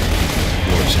 Of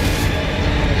course.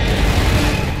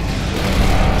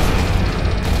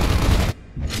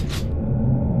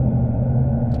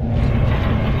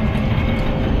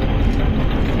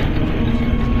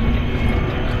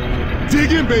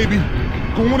 Dig in, baby.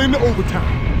 Going into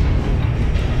overtime.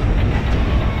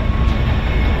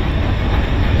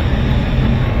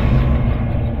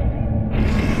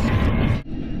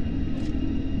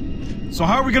 So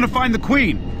how are we gonna find the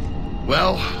Queen?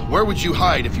 Well, where would you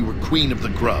hide if you were Queen of the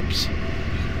Grubs?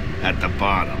 At the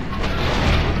bottom.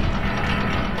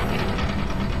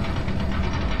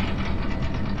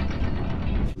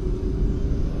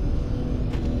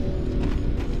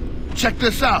 Check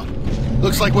this out.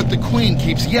 Looks like what the Queen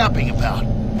keeps yapping about.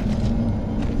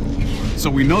 So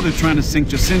we know they're trying to sink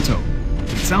Jacinto.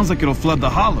 It sounds like it'll flood the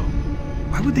Hollow.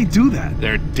 Why would they do that?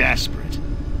 They're desperate.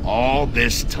 All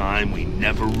this time, we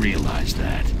never realized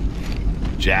that.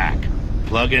 Jack,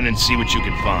 plug in and see what you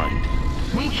can find.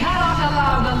 We cannot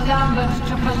allow the Lambent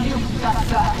to pollute the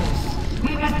surface.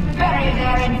 We must bury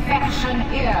their infection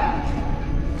here.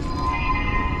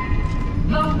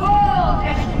 The world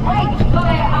is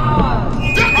rightfully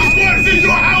ours. Delta Squad is in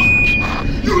your house!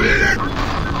 You hear that?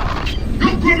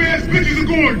 Your grub-ass bitches are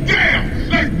going down!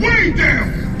 Like way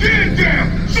down! Dead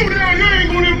down! So down you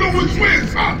ain't gonna even know which way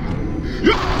is up!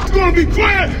 You're gonna be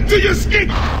quiet till you skate!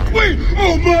 Wait!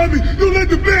 Oh, mommy! You let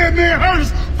the bad man hurt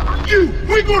us! F you!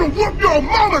 We gonna whoop your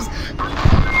mamas!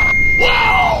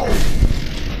 Whoa!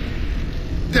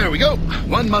 There we go.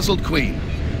 One muzzled Queen.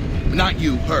 Not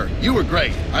you, her. You were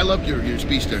great. I loved your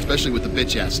speech there, especially with the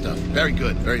bitch-ass stuff. Very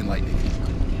good, very enlightening.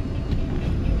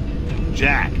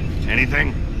 Jack,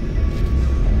 anything?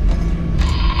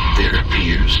 There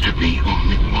appears to be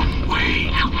only one way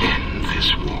to end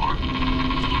this war.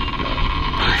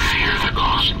 I fear the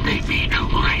cost may be too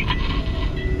great.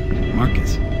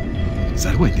 Marcus, is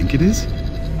that who I think it is?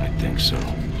 I think so.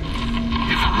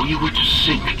 If we were to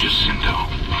sink Jacinto,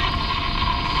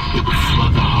 it would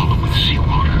flood the hollow with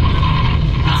seawater.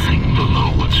 Nothing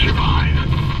below would survive.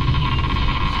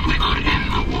 We could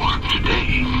end the war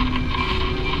today,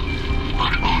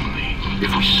 but only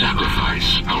if we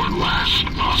sacrifice our last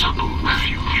possible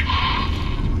refuge.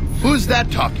 Who's that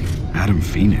talking? Adam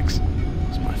Fenix.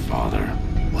 It's my father.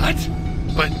 What?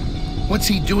 But what's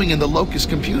he doing in the Locust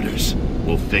computers?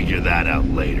 We'll figure that out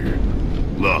later.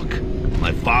 Look,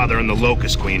 my father and the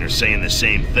Locust Queen are saying the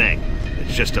same thing.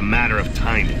 It's just a matter of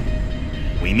timing.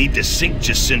 We need to sink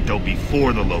Jacinto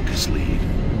before the Locusts leave,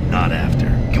 not after.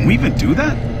 Can we even do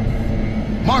that?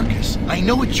 Marcus, I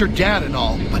know it's your dad and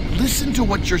all, but listen to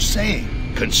what you're saying.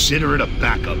 Consider it a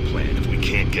backup plan if we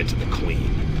can't get to the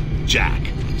Queen. Jack,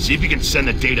 see if you can send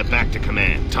the data back to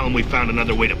command. Tell them we found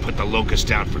another way to put the Locust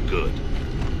down for good.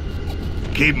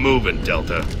 Keep moving,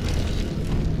 Delta.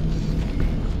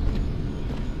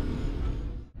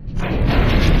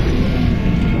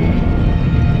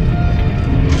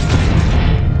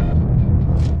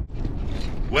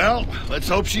 Well, let's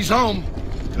hope she's home.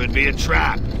 Could be a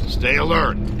trap. Stay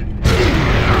alert.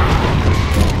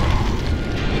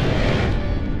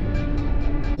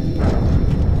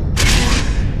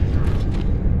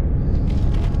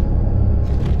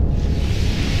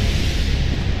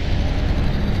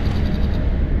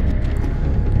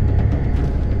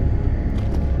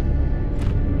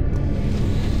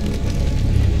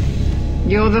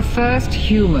 You're the first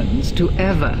humans to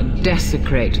ever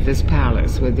desecrate this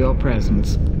palace with your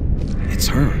presence. It's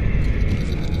her.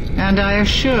 And I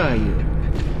assure you,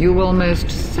 you will most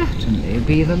certainly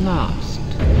be the last.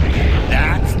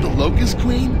 That's the Locust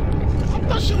Queen? I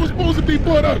thought she was supposed to be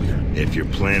put up here. If you're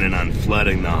planning on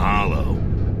flooding the Hollow,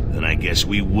 then I guess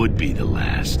we would be the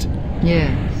last.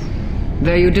 Yes.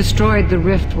 Though you destroyed the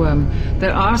Riftworm,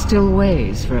 there are still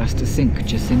ways for us to sink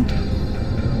Jacinto.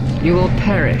 You will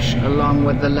perish along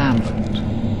with the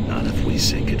Lambent. Not if we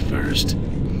sink it first.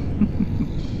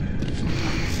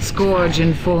 Scourge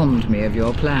informed me of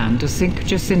your plan to sink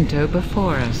Jacinto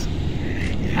before us.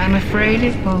 I'm afraid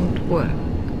it won't work.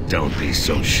 Don't be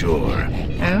so sure.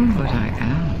 Oh, but I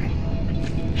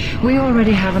am. We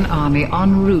already have an army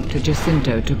en route to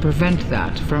Jacinto to prevent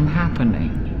that from happening.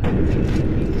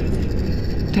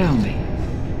 Tell me,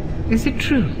 is it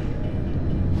true?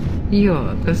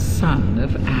 You're the son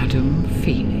of Adam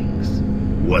Fenix.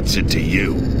 What's it to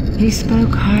you? He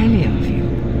spoke highly of you.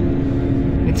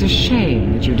 It's a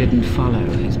shame that you didn't follow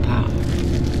his path.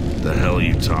 The hell are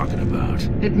you talking about?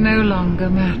 It no longer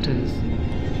matters.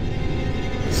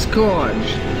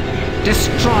 Scourge,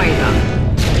 destroy them.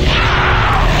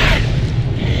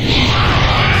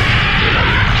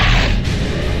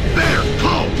 There,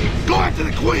 go after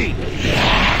the Queen!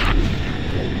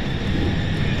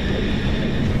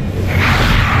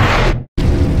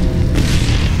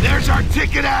 There's our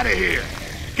ticket out of here!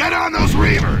 Get on those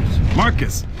reavers!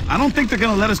 Marcus, I don't think they're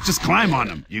gonna let us just climb on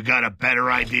them. You got a better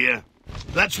idea?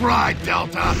 Let's ride,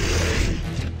 Delta!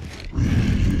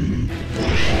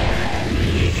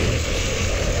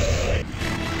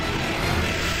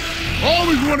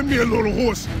 Always wanted me a little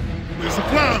horse. It's a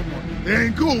flying one. They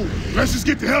ain't cool. Let's just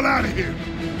get the hell out of here.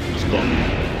 Let's go.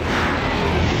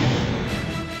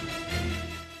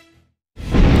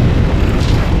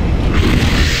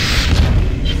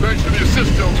 Thanks for the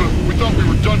assist, Delta. We thought we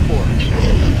were done for.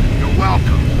 You're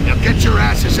welcome. Now get your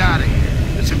asses out of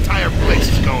here. This entire place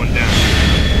is going down.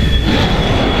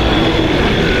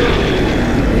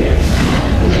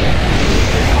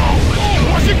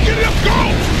 Oh, I said get up, go!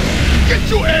 Get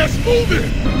your ass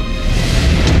moving!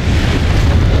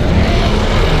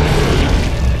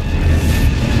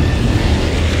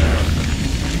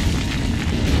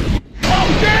 Oh,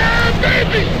 yeah,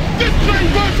 baby! This train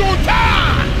runs on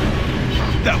time!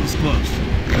 That was close.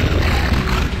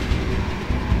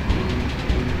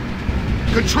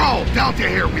 Control, Delta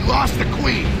here. We lost the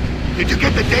Queen. Did you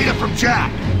get the data from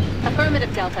Jack?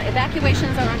 Affirmative, Delta.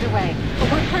 Evacuations are underway,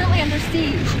 but we're currently under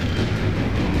siege.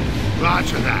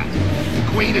 Roger that. The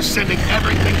Queen is sending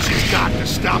everything she's got to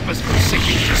stop us from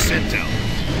sinking Jacinto.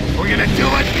 We're gonna do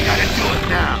it, we gotta do it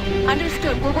now.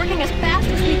 Understood. We're working as fast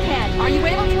as we can. Are you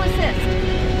able to assist?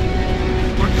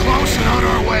 We're close and on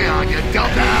our way on you.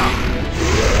 Delta out.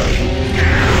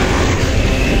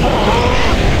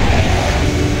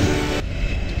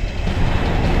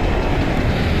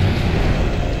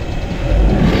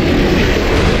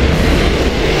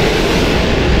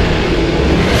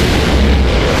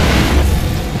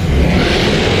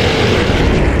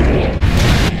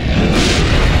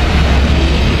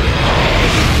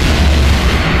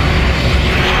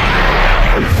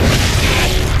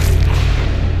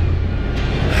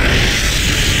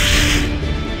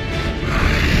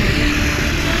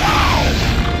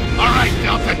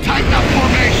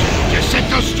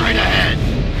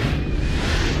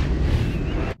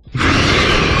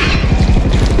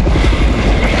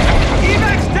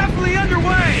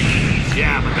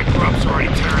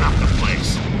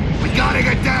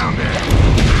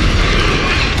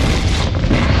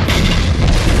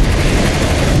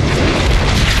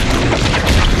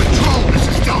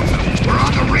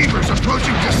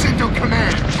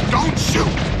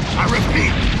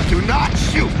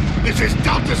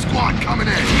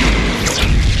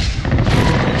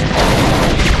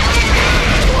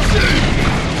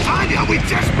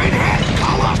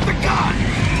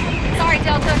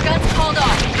 Delta, guns called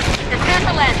off. Prepare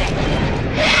for landing.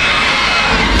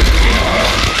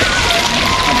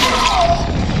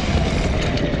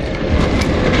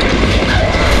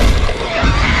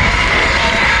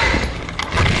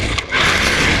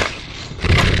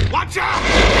 Watch out!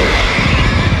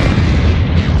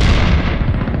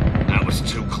 That was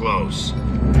too close.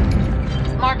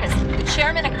 Marcus, the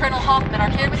chairman and Colonel Hoffman are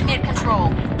here with me at control.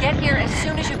 Get here as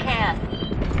soon as you can.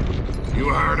 You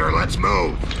heard her, let's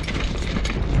move.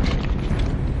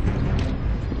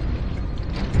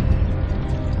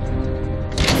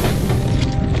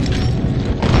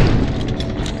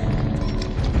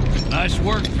 Nice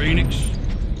work, Phoenix.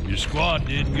 Your squad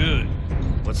did good.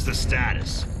 What's the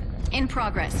status? In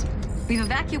progress. We've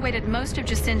evacuated most of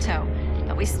Jacinto,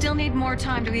 but we still need more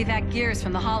time to evac gears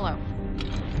from the Hollow.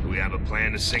 Do we have a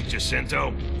plan to sink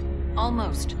Jacinto?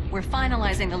 Almost. We're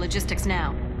finalizing the logistics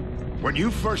now. When you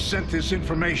first sent this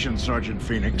information, Sergeant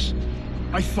Fenix,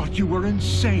 I thought you were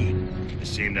insane. You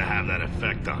seem to have that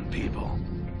effect on people.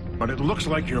 But it looks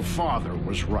like your father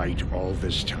was right all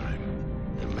this time.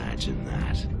 Imagine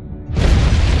that.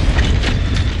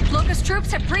 Locust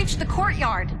troops have breached the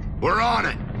courtyard. We're on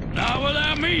it. Not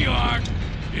without me, you aren't.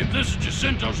 If this is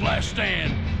Jacinto's last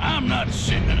stand, I'm not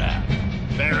sitting it out.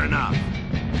 Fair enough.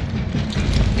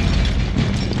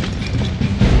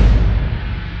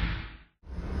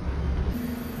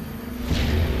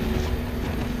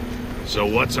 So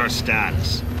what's our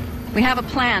status? We have a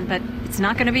plan, but it's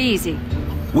not going to be easy.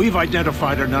 We've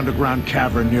identified an underground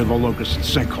cavern near the Locust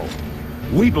sinkhole.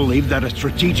 We believe that a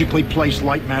strategically placed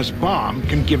light mass bomb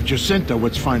can give Jacinto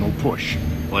its final push.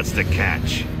 What's the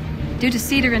catch? Due to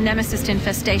Cedar and Nemesis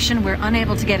infestation, we're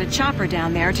unable to get a chopper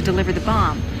down there to deliver the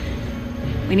bomb.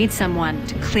 We need someone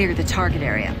to clear the target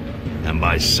area. And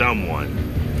by someone,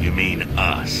 you mean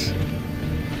us.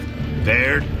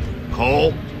 Baird,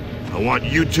 Cole, I want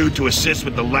you two to assist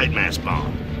with the light mass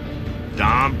bomb.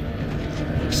 Dom,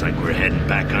 looks like we're heading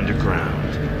back underground.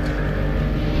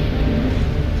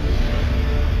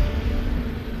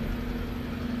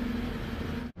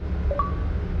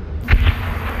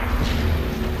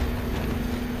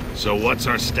 So what's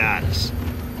our status?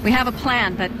 We have a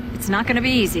plan, but it's not going to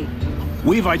be easy.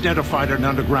 We've identified an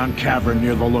underground cavern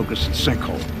near the Locust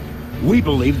sinkhole. We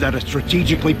believe that a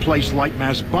strategically placed light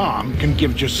mass bomb can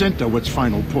give Jacinto its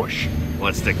final push.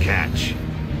 What's the catch?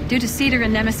 Due to Cedar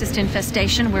and Nemesis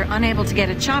infestation, we're unable to get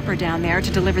a chopper down there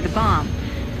to deliver the bomb.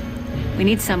 We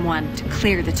need someone to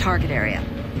clear the target area.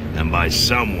 And by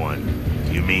someone,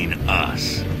 you mean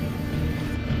us.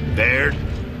 Baird,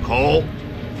 Cole,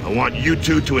 I want you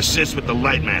two to assist with the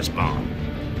light mass bomb.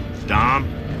 Dom,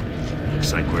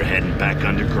 looks like we're heading back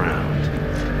underground.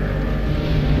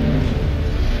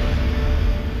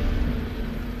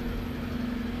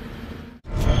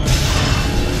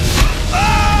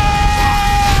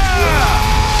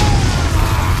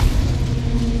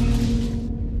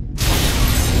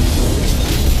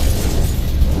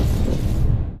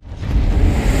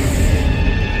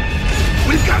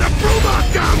 We've got a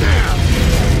Brumach down there!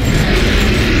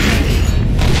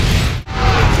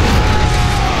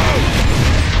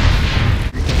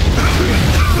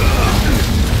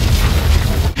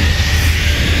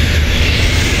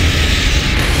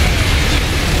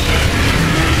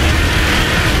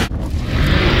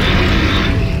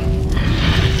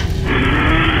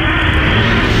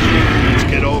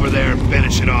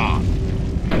 Finish it off.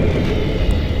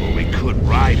 Or we could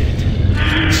ride it.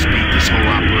 Speed this whole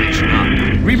operation up.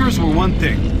 Reavers were one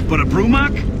thing, but a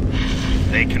Brumach?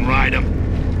 They can ride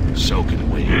them. So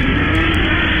can we.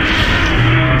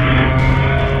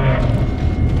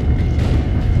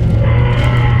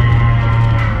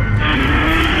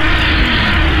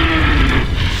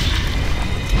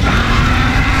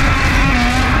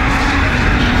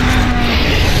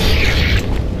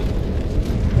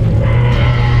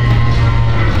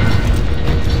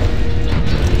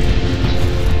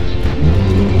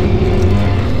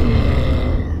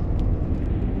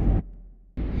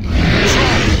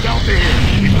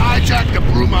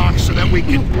 So that we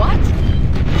can... What?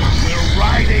 We're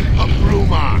riding a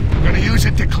Brumach. We're gonna use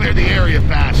it to clear the area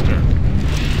faster.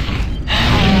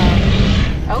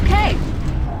 Okay.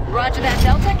 Roger that,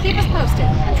 Delta. Keep us posted.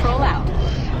 Control out.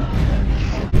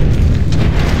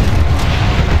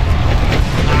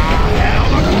 Hell,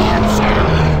 look hard,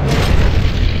 Sera.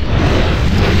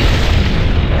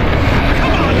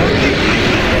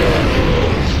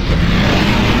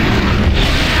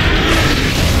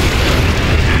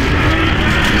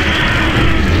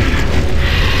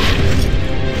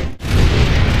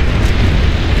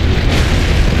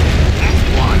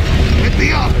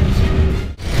 The others.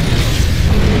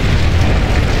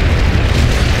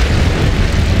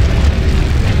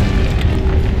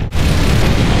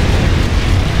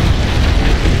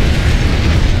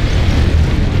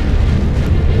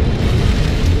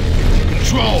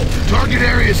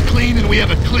 we have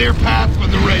a clear path for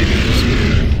the Ravens.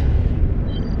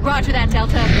 Roger that,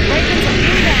 Delta. Ravens are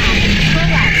inbound.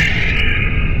 Pull out.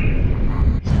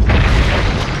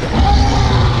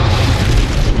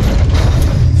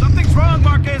 Something's wrong,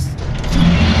 Marcus!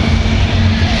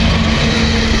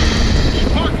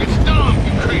 Marcus, Dom,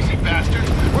 you crazy bastard!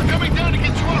 We're coming down to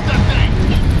get you off that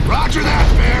thing! Roger that,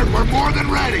 Baird. We're more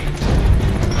than ready.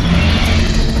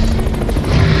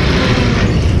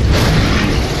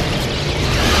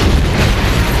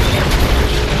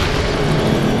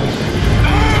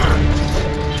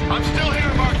 I'm still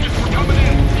here, Marcus. We're coming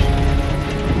in.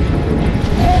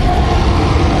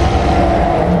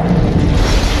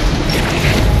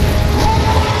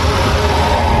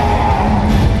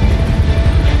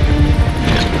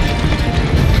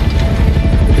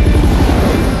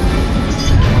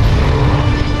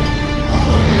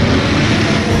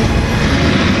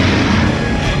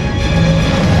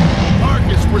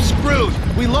 Marcus, we're screwed.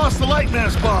 We lost the light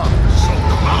mass bomb. So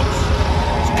the mouse.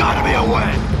 There's gotta be a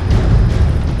way.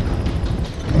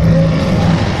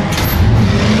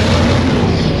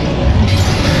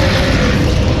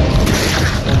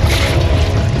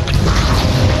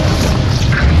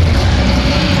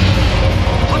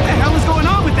 What the hell is going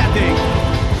on with that thing?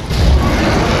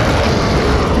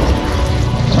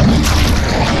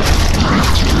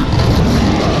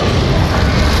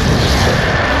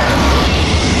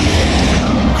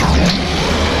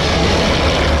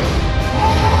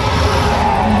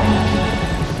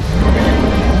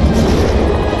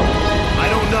 I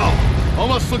don't know.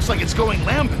 Almost looks like it's going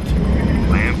lambent.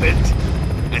 Lambent?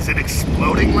 Is it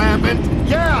exploding lambent?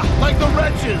 Yeah, like the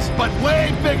wretches, but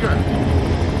way bigger.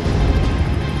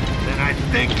 Then I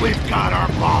think we've got our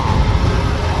bomb.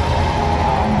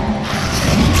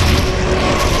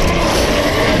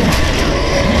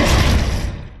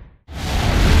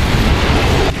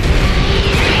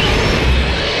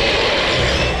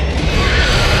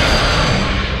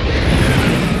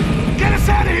 Get us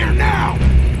out of here now!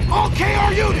 All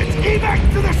KR units, evac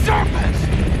to the surface!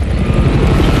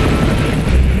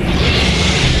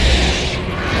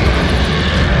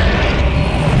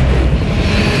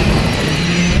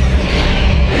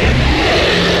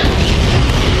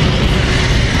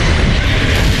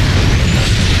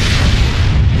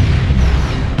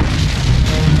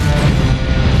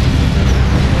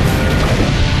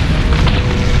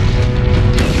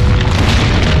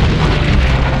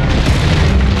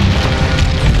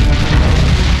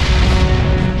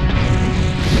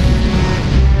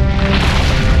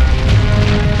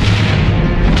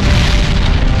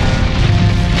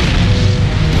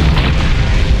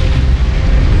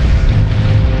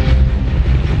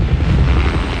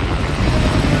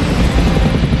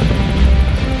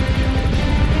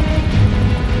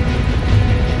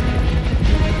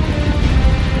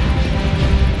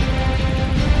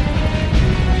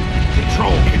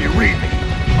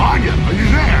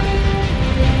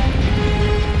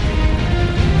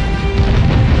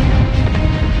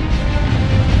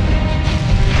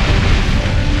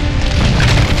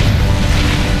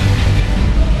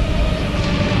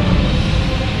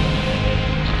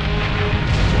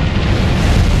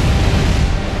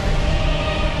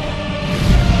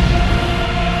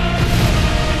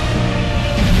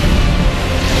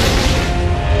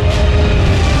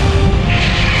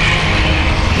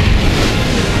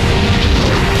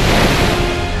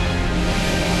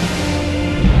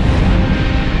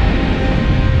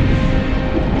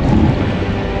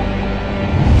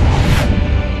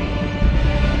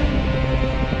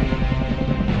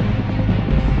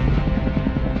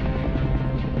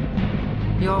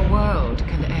 Your world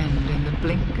can end in the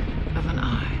blink of an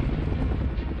eye.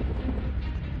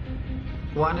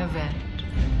 One event,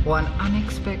 one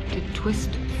unexpected twist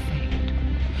of fate,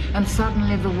 and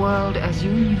suddenly the world as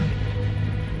you knew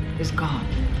it is gone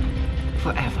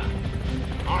forever.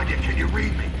 Anya, can you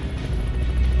read me?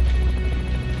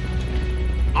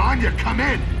 Anya, come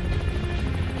in!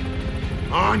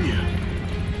 Anya!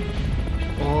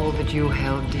 All that you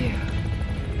held dear,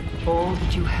 all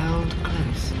that you held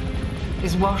close,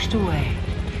 is washed away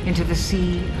into the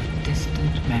sea of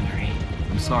distant memory.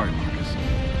 I'm sorry, Marcus.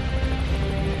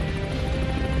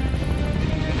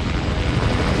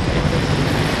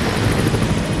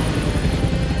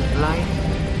 Life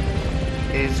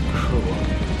is cruel.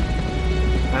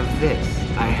 Of this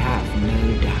I have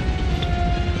no doubt.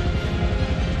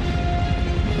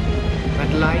 But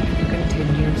life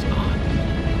continues on,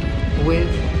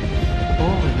 with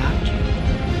or without you.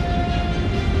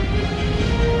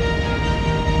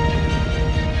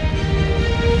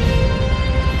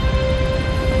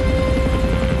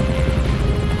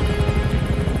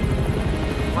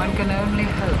 One can only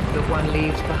hope that one leaves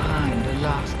leaves behind a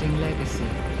lasting legacy.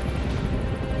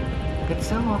 But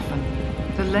so often,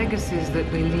 the legacies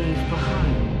that we leave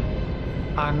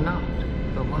behind are not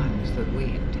the ones that we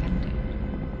intended.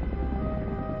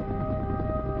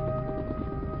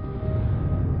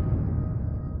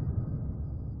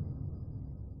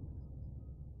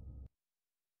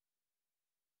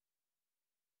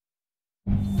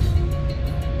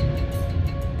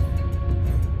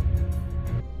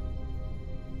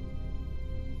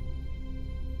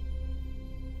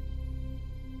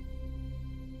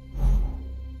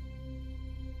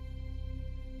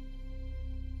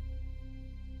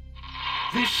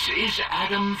 This is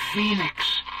Adam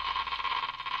Fenix.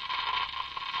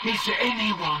 Is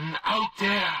anyone out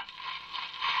there?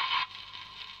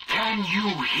 Can you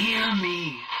hear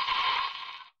me?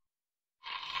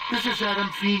 This is Adam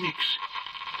Fenix.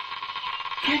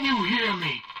 Can you hear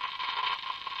me?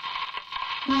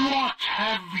 What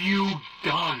have you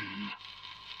done?